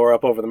Peninsula, or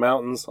up over the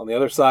mountains on the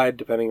other side,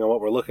 depending on what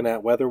we're looking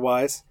at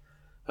weather-wise.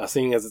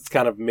 Seeing as it's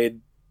kind of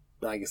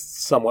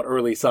somewhat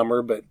early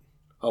summer, but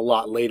a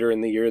lot later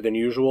in the year than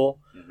usual,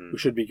 we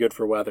should be good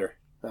for weather.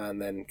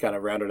 And then kind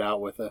of round it out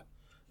with a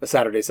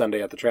Saturday,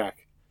 Sunday at the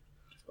track.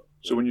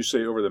 So when you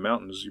say over the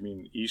mountains, you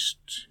mean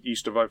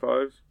east of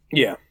I-5?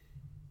 Yeah.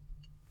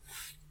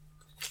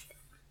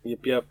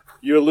 Yep.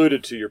 You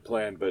alluded to your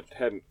plan, but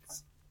hadn't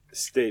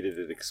stated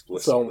it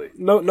explicitly.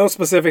 So no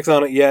specifics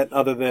on it yet,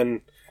 other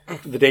than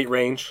the date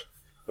range.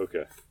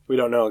 Okay. We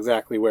don't know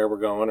exactly where we're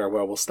going or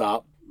where we'll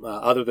stop,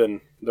 other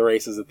than the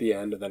races at the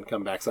end and then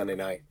come back Sunday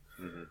night.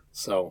 Mm-hmm.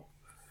 So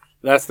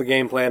that's the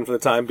game plan for the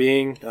time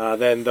being.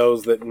 Then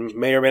those that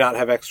may or may not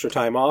have extra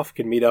time off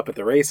can meet up at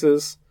the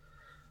races.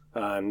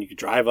 And you can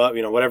drive up,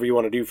 whatever you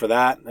want to do for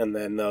that. And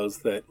then those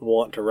that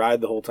want to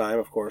ride the whole time,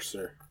 of course,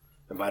 are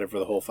invited for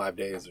the whole 5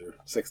 days or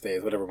 6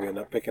 days, whatever we end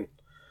up picking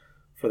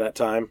for that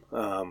time.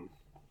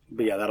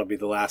 But yeah, that'll be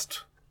the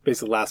last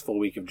full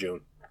week of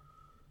June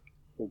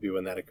will be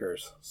when that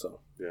occurs. So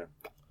yeah,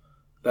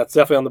 that's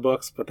definitely on the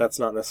books, but that's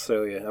not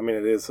necessarily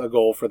it is a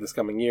goal for this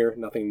coming year.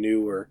 Nothing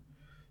new or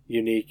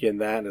unique in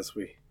that, as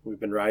we've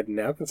been riding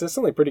now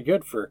consistently pretty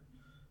good for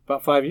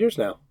about 5 years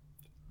now.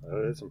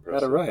 That is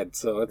impressive. At a ride.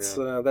 So it's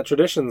that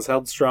tradition's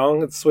held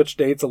strong. It's switched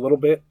dates a little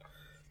bit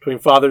between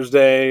Father's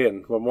Day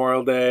and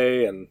Memorial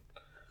Day, and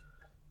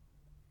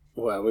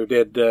we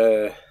did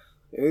I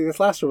guess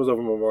last year was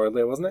over Memorial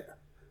Day, wasn't it?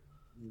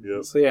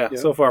 Yep. So yeah,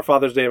 so far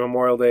Father's Day,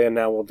 Memorial Day, and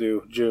now we'll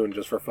do June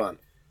just for fun.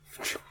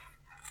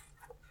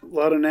 A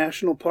lot of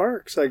national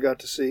parks I got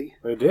to see.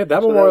 We did.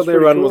 That So Memorial that Day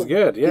was run pretty was cool.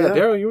 good. Yeah, Yeah.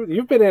 Daryl,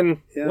 you've been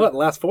in, Yeah.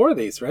 last 4 of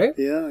these, right?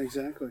 Yeah,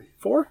 exactly.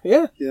 4?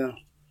 Yeah. Yeah.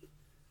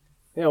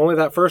 Yeah, only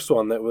that first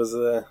one that was...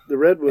 The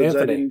Redwoods,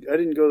 Anthony. I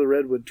didn't go the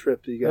Redwood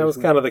trip that you guys that was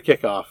went. kind of the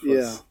kickoff.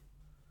 Yeah.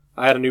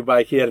 I had a new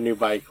bike, he had a new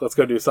bike. Let's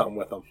go do something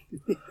with them.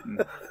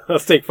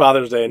 Let's take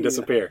Father's Day and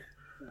disappear.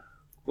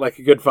 Like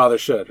a good father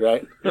should,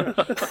 right?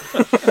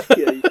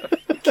 Yeah,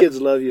 kids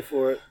love you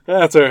for it.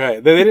 That's all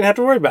right. They didn't have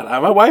to worry about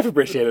it. My wife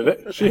appreciated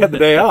it. She had the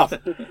day off.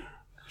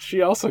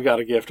 She also got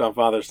a gift on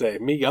Father's Day.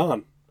 Me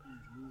gone.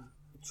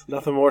 It's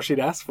nothing more she'd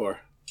ask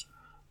for.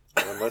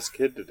 One less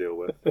kid to deal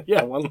with.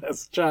 Yeah, one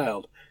less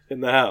child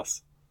in the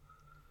house.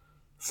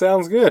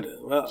 Sounds good.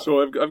 Well,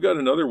 So I've got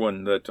another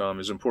one that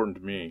is important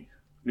to me.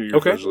 New Year's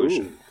Okay.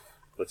 resolution. Ooh.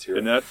 Let's hear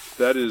And it.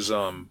 that is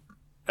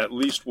at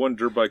least one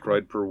dirt bike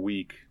ride per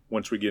week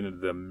once we get into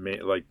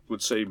the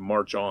let's say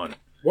March on.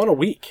 one a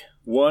week.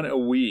 One a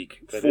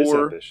week That is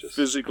for ambitious.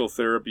 physical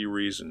therapy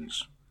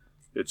reasons.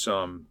 It's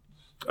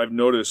I've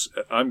noticed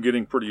I'm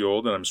getting pretty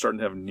old and I'm starting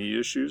to have knee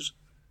issues.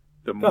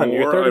 The Done,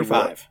 you're more I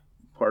 35.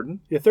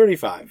 pardon? You're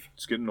 35.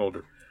 It's getting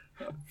older.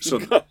 So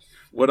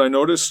what I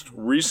noticed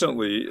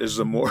recently is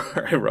the more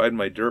I ride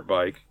my dirt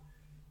bike,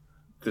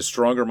 the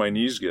stronger my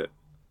knees get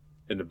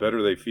and the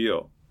better they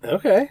feel.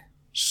 Okay.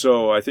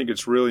 So I think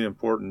it's really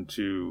important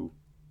to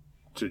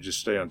just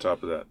stay on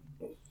top of that.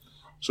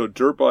 So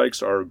dirt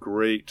bikes are a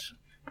great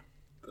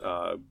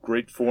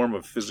form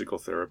of physical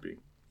therapy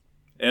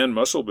and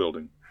muscle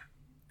building.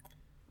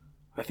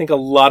 I think a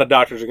lot of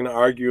doctors are going to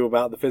argue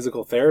about the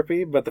physical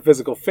therapy, but the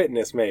physical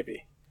fitness,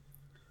 maybe.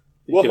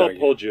 You We'll could help argue.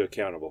 hold you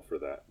accountable for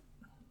that.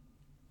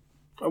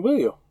 Oh, will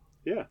you?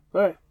 Yeah.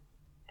 All right.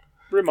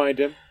 Remind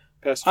him.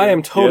 Pester I him.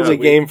 am totally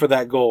Yeah, game for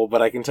that goal,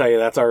 but I can tell you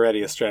that's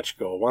already a stretch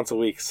goal. Once a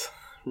week's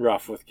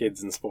rough with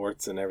kids and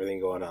sports and everything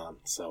going on.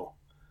 So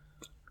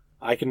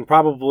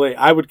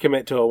I would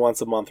commit to a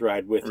once a month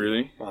ride with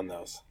Really? you on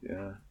those.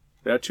 Yeah.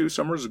 Yeah, 2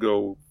 summers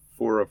ago,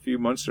 for a few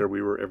months there,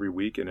 we were every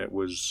week, and it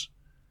was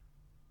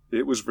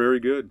very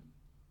good.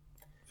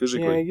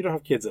 Physically. Yeah, you don't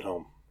have kids at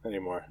home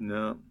anymore.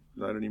 No,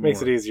 not anymore.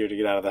 Makes it easier to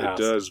get out of the house.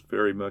 It does,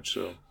 very much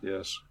so,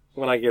 yes.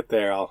 When I get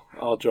there,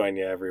 I'll join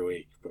you every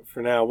week. But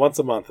for now, once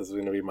a month is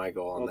going to be my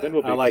goal on Well, that. then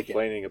we'll be I like it.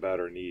 complaining about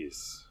our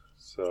knees.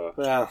 So,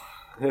 Well,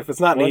 if it's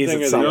not One knees, thing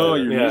it's is- something. No,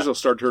 your Yeah. knees will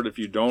start to hurt if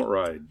you don't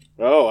ride.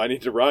 I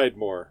need to ride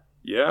more.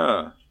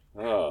 Yeah.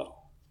 Oh,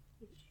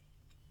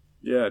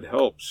 Yeah, it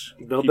helps.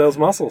 Build those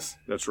muscles.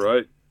 That's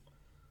right.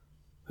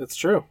 It's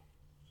true.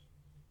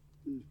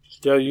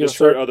 Joe, you just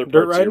gonna for start other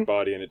dirt parts of riding? your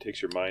body, and it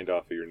takes your mind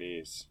off of your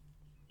knees.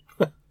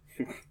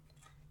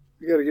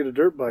 You got to get a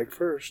dirt bike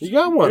first. You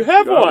got one. You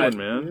have Got one.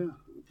 man.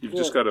 You've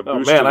just got to Oh,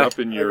 boost man, it up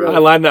in your... I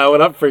lined that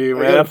one up for you,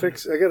 I man. gotta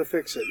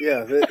fix it.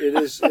 Yeah, it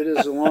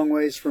is a long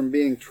ways from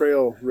being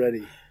trail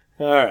ready.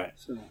 All right.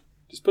 So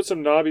Just put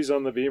some knobbies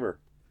on the Beamer.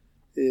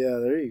 yeah,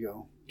 there you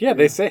go. Yeah,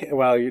 they say.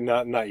 Well, you're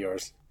not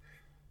yours.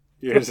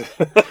 Yours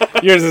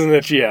isn't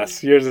a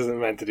GS. Yours isn't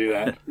meant to do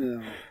that.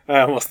 Yeah. I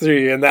almost threw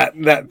you in that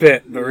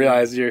pit, but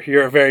realized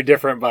you're a very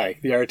different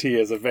bike. The RT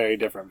is a very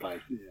different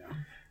bike. Yeah.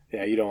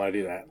 Yeah, you don't want to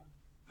do that.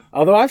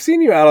 Although I've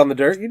seen you out on the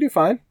dirt, you do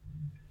fine.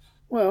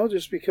 Well,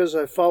 just because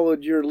I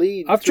followed your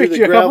lead I've through tricked the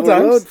you a couple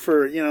gravel times. road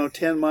for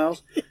 10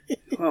 miles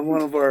on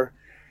one of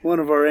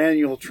our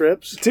annual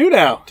trips. 2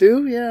 now.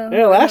 2, yeah.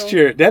 Yeah, last I know.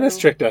 year Dennis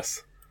tricked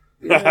us.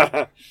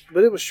 Yeah,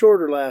 but it was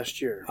shorter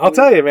last year. I'll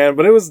tell you, man,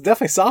 but it was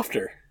definitely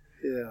softer.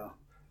 Yeah.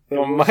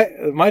 So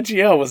my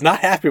GL was not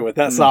happy with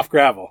that soft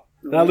gravel.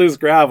 That loose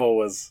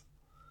gravel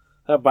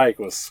that bike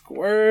was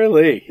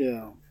squirrely.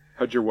 Yeah.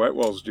 How'd your white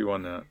walls do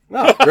on that?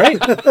 No,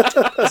 great.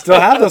 Still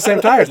have those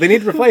same tires. They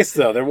need replaced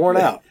though. They're worn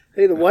out.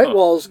 Hey, the white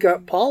walls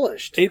got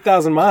polished.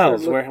 8,000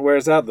 miles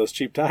wears out those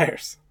cheap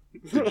tires.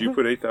 Did you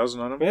put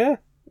 8,000 on them? Yeah.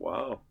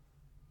 Wow.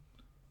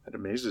 That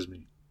amazes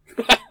me.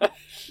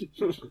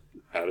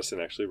 Addison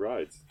actually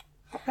rides.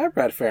 I've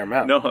read a fair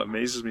amount. No, it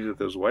amazes me that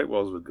those white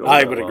walls would go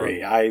I that would long.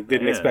 agree. I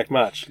didn't Man. expect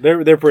much.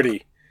 They're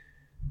pretty.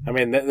 I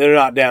mean, they're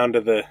not down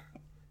to the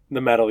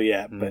metal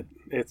yet, but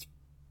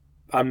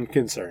I'm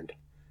concerned.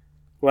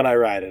 When I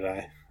ride it,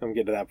 I'm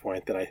getting to that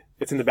point that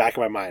it's in the back of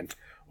my mind.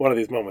 One of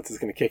these moments is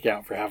going to kick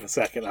out for half a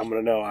second. I'm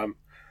going to know I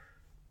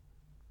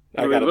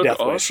They got a look death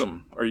wish.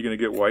 awesome. Are you going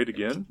to get white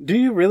again? Do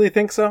you really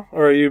think so,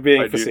 or are you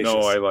being I do. facetious? No,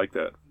 I like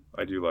that.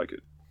 I do like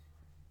it.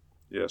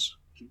 Yes.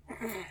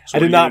 I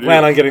did not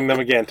plan on getting them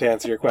again. To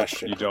answer your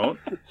question, You don't?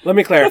 let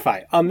me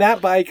clarify. On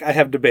that bike, I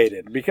have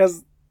debated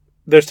because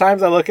there's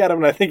times I look at them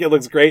and I think it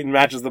looks great and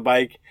matches the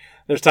bike.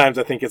 There's times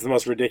I think it's the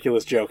most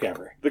ridiculous joke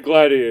ever. The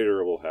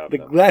Gladiator will have The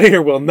them.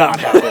 Gladiator will not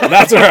have them.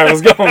 That's where I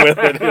was going with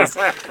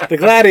it. The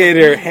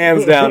Gladiator,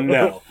 hands down,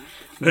 no.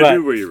 I But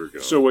knew where you were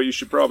going. So what you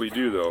should probably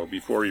do, though,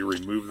 before you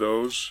remove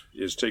those,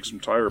 is take some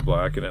tire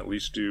black and at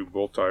least do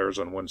both tires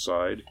on one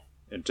side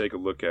and take a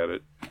look at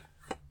it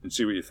and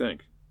see what you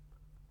think.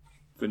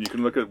 Then you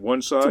can look at one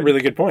that's side, a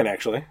really good point,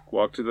 actually.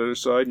 walk to the other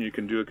side, and you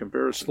can do a Just a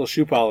comparison. little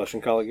shoe polish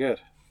and call it good.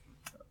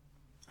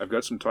 I've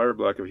got some tire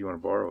black if you want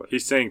to borrow it.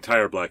 He's saying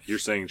tire black. You're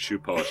saying shoe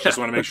polish. Just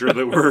want to make sure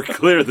that we're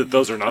clear that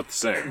those are not the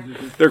same.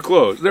 They're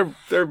close.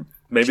 They're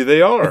maybe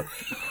they are.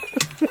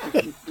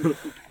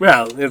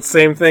 Well, it's the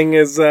same thing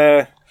as,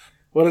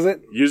 what is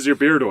it? Use your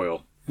beard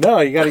oil. No,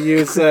 you got to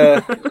use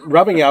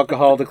rubbing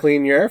alcohol to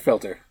clean your air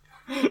filter.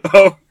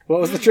 Oh,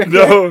 What was the trick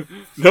there?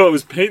 no, it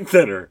was paint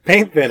thinner.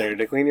 Paint thinner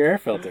to clean your air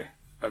filter.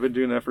 I've been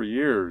doing that for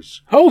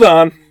years. Hold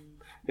on.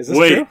 Is this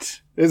true?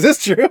 Wait. Is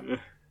this true?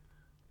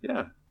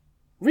 Yeah.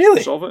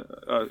 Really? Solvent.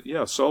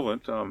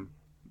 Solvent.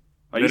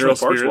 I used Mineral a parts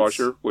spirits?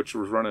 washer, which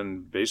was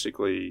running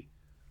basically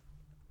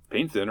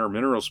paint thinner,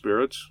 mineral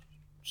spirits.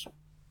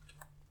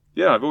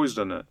 Yeah, I've always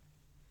done that.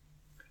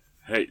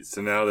 Hey,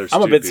 so now there's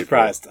I'm a two bit people.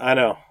 surprised. I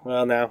know.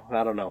 Well, now,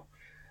 I don't know.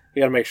 We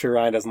got to make sure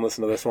Ryan doesn't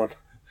listen to this one.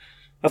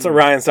 That's what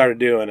Ryan started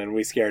doing, and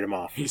we scared him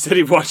off. He said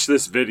he watched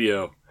this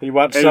video. He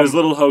watched And it was a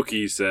little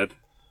hokey, he said.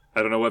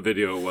 I don't know what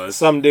video it was.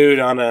 some dude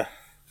on a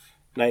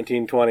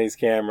 1920s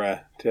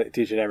camera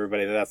teaching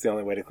everybody that that's the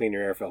only way to clean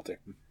your air filter.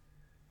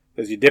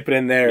 Because you dip it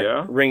in there,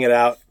 Yeah. wring it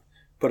out,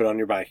 put it on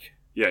your bike.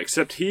 Yeah,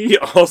 except he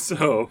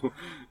also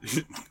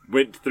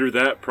went through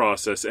that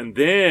process and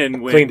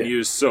then went Cleaned and it.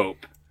 used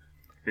soap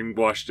and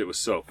washed it with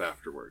soap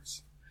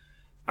afterwards.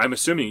 I'm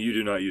assuming you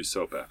do not use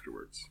soap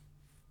afterwards.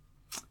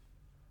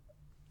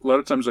 A lot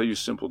of times I use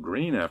simple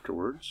green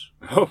afterwards.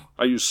 Oh,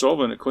 I use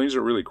solvent, it cleans it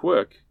really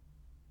quick.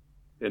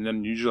 And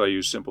then usually I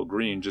use simple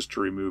green just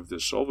to remove the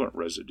solvent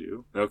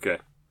residue. okay.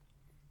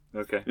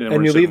 Okay. then And you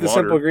rinse it leave in the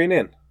water. simple green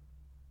in.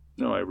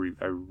 No, I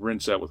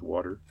rinse that with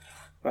water.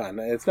 Well,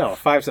 it's no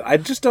 5. I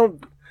just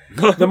don't.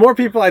 The more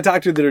people I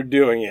talk to that are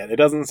doing it, it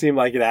doesn't seem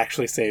like it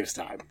actually saves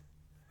time.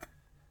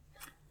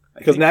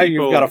 Because now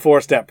you've got a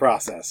 4-step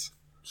process.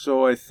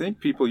 So I think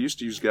people used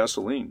to use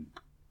gasoline.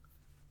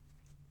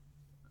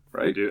 I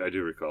Right?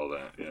 do recall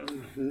that,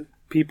 yeah.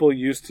 People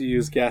used to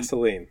use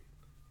gasoline.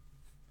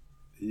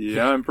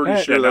 Yeah, I'm pretty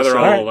Hey, sure Yeah, now that's they're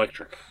how- all Alright.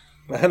 electric.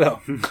 I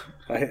know.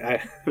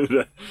 I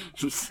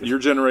Your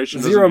generation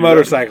doesn't Zero do that.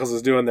 Motorcycles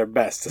is doing their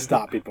best to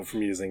stop people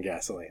from using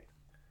gasoline.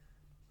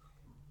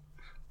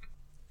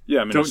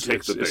 Yeah, I mean, Don't it's, take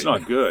it's, the it's bait.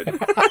 not good.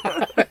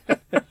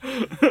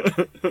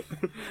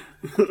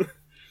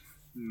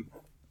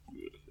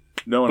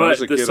 No, when I But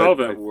was a the kid,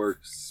 solvent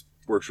works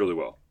really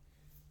well.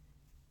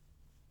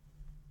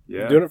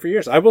 yeah, Doing it for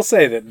years. I will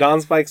say that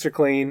Don's bikes are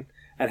clean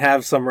and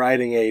have some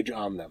riding age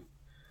on them.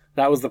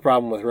 That was the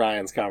problem with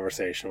Ryan's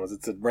conversation. Was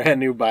it's a brand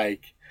new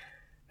bike,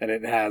 and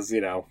it has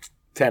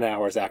 10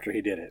 hours after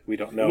he did it. We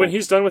don't know When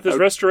he's done with his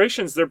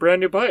restorations, they're brand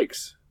new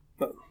bikes.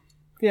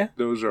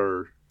 those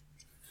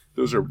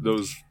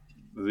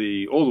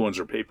the old ones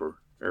are paper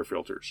air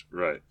filters,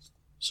 Right.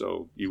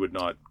 so you would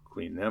not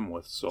clean them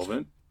with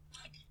solvent.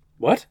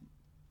 what.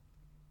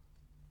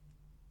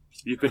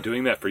 You've been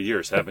doing that for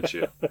years, haven't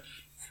you?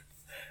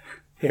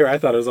 Here, I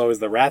thought it was always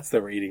the rats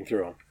that were eating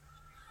through them.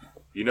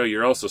 You know,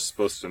 you're also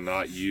supposed to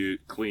not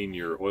clean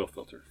your oil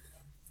filter.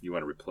 You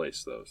want to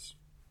replace those.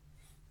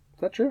 Is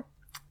that true?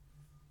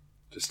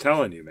 Just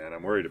telling you, man.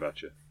 I'm worried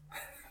about you.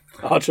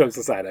 All jokes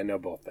aside, I know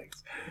both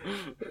things.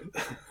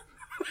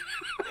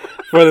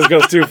 Before this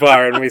goes too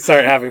far and we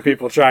start having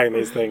people trying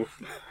these things,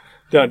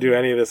 don't do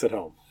any of this at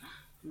home.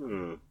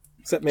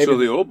 Except maybe So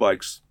the old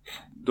bikes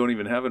don't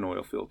even have an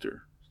oil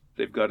filter.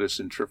 They've got a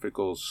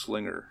centrifugal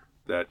slinger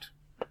that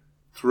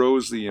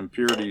throws the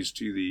impurities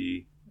to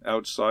the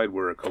outside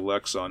where it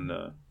collects on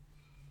the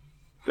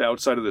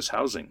outside of this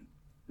housing.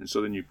 And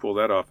so then you pull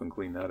that off and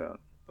clean that out.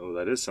 Oh,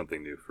 that is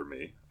something new for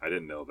me. I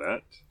didn't know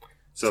that.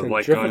 So Centrifugal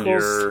like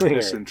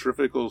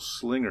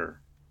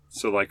slinger.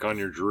 on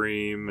your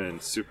Dream and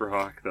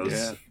Superhawk, those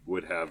Yeah.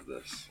 would have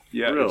this.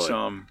 Yeah,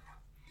 Really?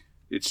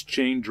 it's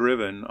chain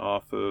driven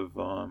off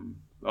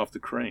the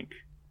crank.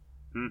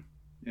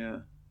 Yeah,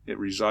 it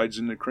resides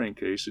in the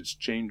crankcase. It's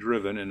chain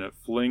driven, and it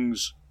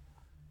flings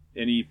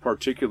any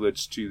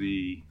particulates to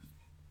the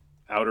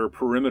outer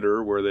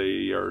perimeter where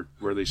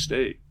they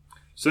stay.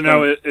 So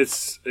now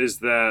is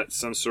that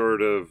some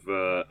sort of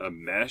a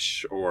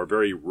mesh or a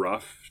very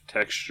rough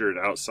textured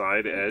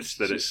outside edge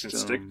that it just, can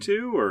stick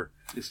to, or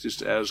It's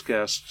just as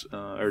cast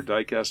or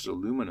die cast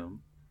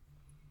aluminum.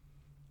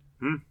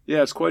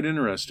 Yeah, it's quite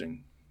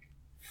interesting.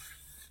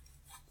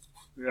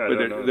 yeah, I But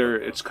don't know they're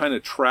about that. it's kind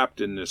of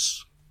trapped in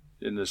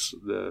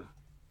the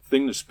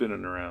thing that's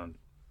spinning around.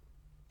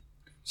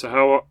 So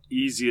how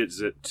easy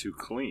is it to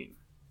clean?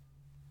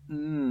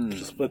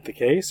 Just split the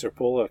case or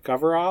pull a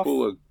cover off.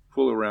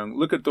 Pull around.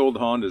 Look at the old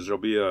Hondas. There'll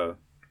be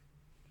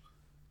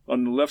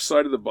on the left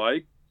side of the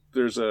bike.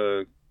 There's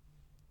a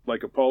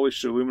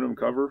polished aluminum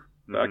cover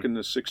back in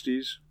the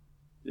 '60s.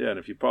 Yeah, and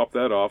if you pop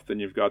that off, then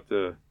you've got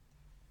the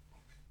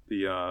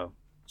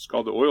it's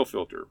called the oil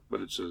filter, but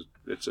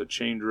it's a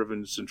chain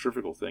driven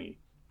centrifugal thingy.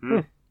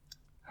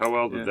 How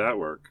well did Yeah. that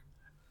work?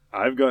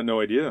 I've got no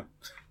idea.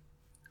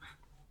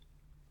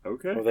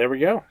 Okay. Well, there we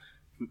go.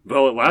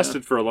 Well, it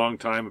lasted for a long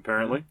time,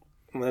 apparently.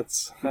 I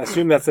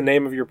assume that's the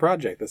name of your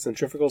project, the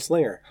Centrifugal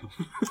Slinger.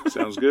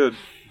 Sounds good.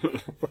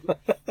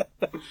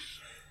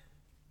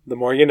 The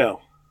more you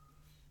know.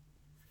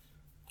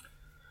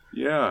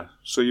 Yeah,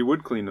 so you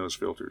would clean those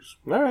filters.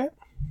 All right.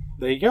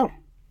 There you go.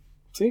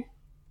 See?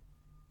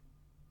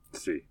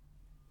 Let's see.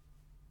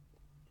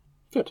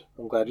 Good.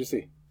 I'm glad you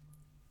see.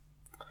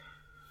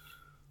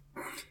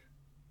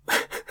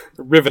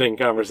 Riveting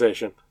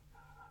conversation.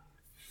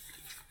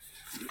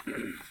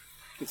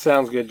 It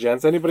sounds good,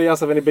 gents. Anybody else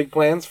have any big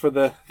plans for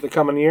the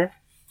coming year?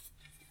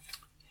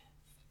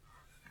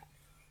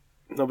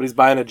 Nobody's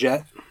buying a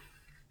jet?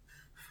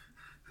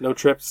 No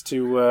trips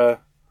to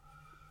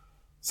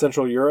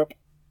Central Europe?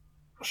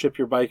 Ship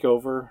your bike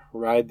over,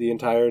 ride the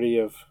entirety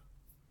of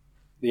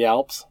the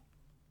Alps?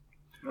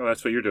 Oh,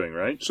 that's what you're doing,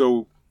 right?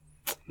 So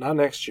Not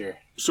next year.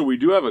 we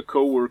do have a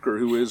coworker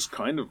who is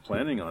kind of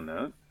planning on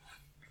that.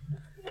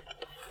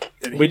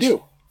 And We he's-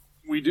 do.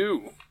 We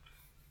do.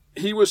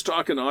 He was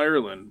talking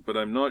Ireland, but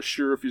I'm not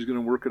sure if he's going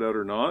to work it out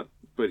or not.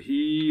 But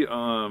he's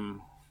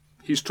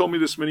told me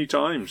this many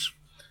times.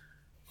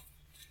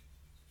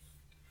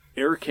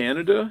 Air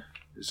Canada,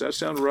 does that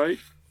sound right?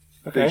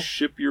 They Okay.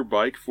 ship your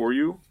bike for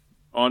you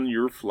on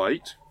your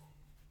flight.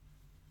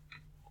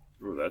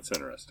 Oh, that's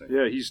interesting.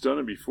 Yeah, he's done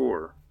it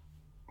before.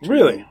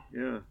 Really?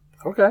 Yeah.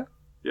 Okay.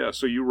 Yeah,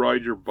 so you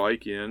ride your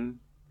bike in,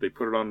 they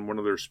put it on one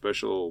of their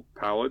special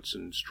pallets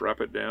and strap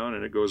it down,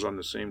 and it goes on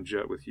the same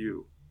jet with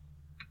you.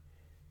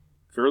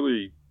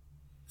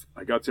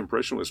 I got the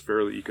impression it was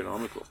fairly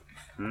economical.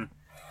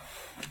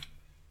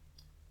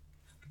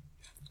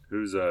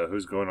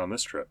 Who's going on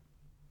this trip?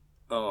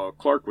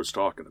 Clark was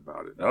talking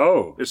about it.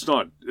 Oh. It's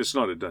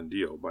not a done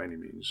deal by any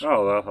means.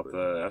 Oh, I'll have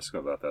to ask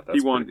him about that. That's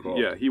he wanted,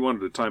 pretty cool. he wanted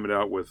to time it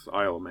out with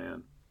Isle of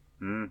Man.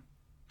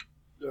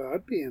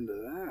 I'd be into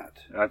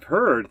that. I've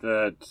heard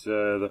that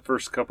the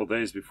first couple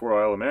days before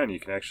Isle of Man, you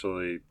can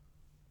actually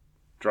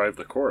drive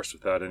the course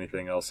without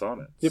anything else on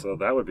it. Yep. So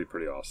that would be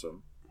pretty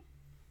awesome.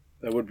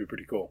 That would be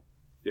pretty cool.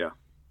 Yeah.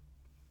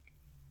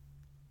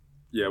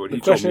 Yeah, what The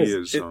he told question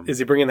me is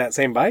he bringing that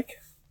same bike?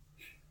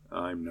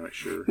 I'm not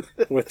sure.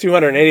 With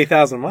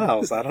 280,000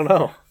 miles, I don't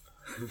know.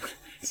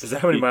 Is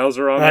that how many miles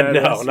are on that?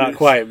 No, not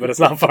quite, but it's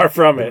not far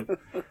from it.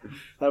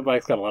 That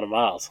bike's got a lot of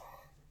miles.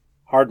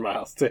 Hard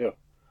miles, too.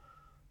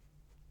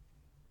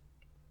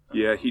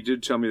 Yeah, he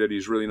did tell me that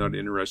he's really not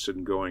interested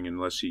in going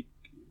unless he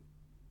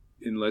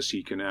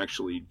can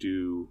actually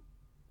do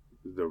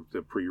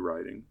the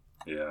pre-riding.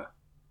 Yeah.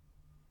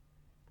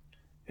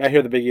 I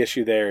hear the big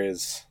issue there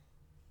is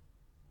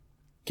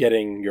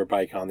getting your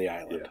bike on the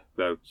island.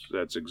 Yeah,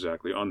 that's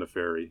exactly on the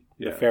ferry.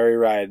 The ferry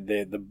ride,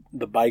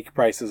 the bike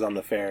prices on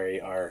the ferry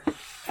are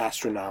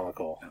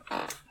astronomical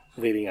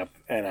leading up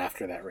and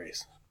after that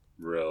race.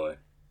 Really?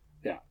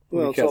 Yeah.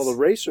 Well, it's all the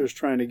racers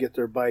trying to get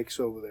their bikes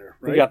over there,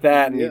 right? You got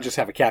that, and you just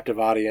have a captive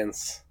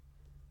audience.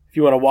 If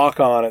you want to walk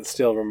on, it's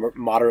still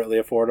moderately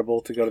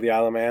affordable to go to the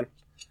Isle of Man.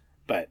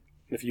 But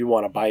if you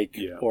want a bike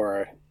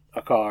or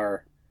a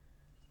car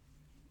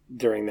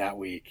during that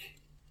week,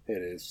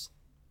 it is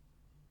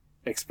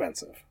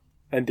expensive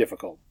and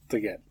difficult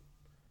to get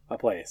a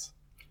place.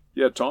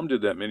 Yeah, Tom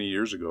did that many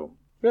years ago.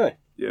 Really?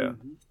 Yeah.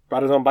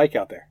 Brought his own bike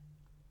out there.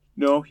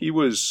 No, he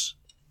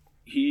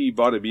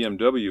bought a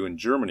BMW in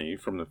Germany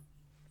from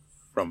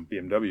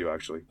BMW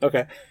actually.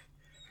 Okay.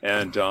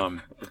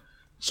 And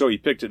so he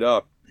picked it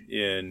up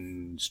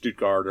in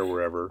Stuttgart or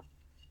wherever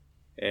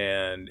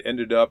and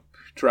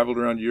traveled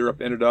around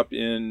Europe, ended up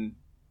in,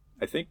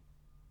 I think,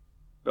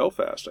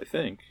 Belfast,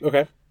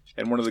 Okay.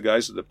 And one of the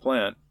guys at the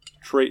plant,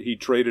 he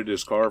traded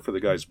his car for the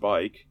guy's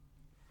bike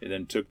and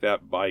then took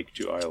that bike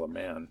to Isle of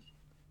Man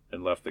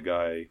and left the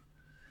guy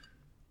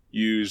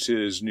use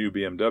his new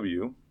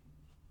BMW.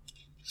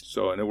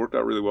 And it worked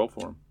out really well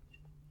for him.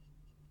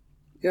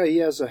 Yeah, he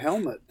has a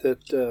helmet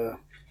that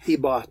he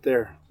bought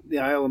there, the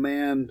Isle of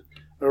Man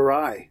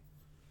Arai.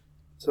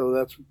 So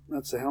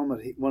that's the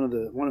helmet. One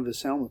of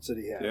his helmets that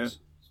he has. Yeah.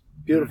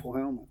 Beautiful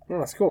helmet. Oh,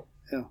 that's cool.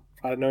 Yeah.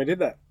 I didn't know he did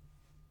that.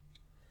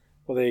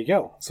 Well, there you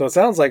go. So it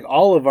sounds like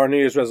all of our New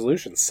Year's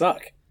resolutions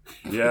suck.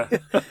 Yeah,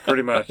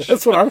 pretty much.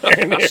 That's what I'm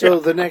hearing here. So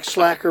the next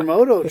Slacker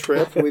Moto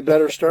trip, we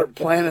better start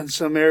planning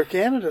some Air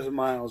Canada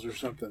miles or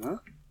something, huh?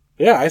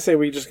 Yeah, I say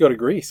we just go to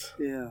Greece.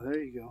 Yeah,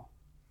 there you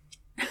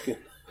go.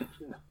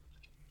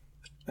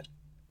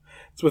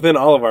 It's within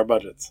all of our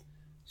budgets.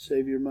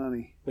 Save your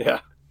money. Yeah.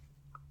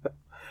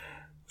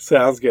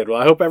 Sounds good.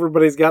 Well, I hope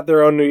everybody's got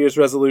their own New Year's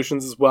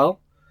resolutions as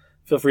well.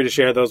 Feel free to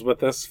share those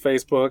with us,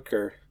 Facebook,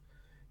 or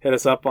hit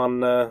us up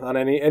on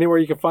anywhere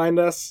you can find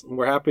us.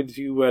 We're happy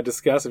to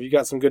discuss. If you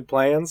got some good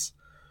plans,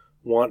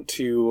 want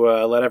to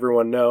let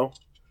everyone know,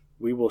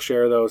 we will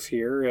share those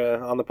here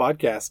on the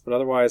podcast. But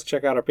otherwise,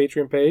 check out our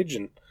Patreon page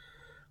and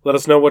let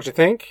us know what you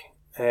think.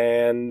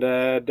 And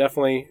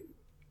definitely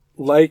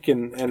like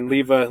and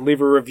leave a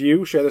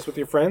review. Share this with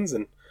your friends,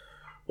 and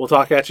we'll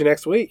talk at you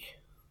next week.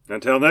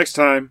 Until next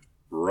time,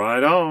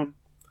 ride on.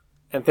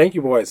 And thank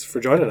you, boys, for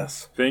joining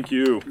us. Thank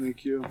you.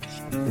 Thank you.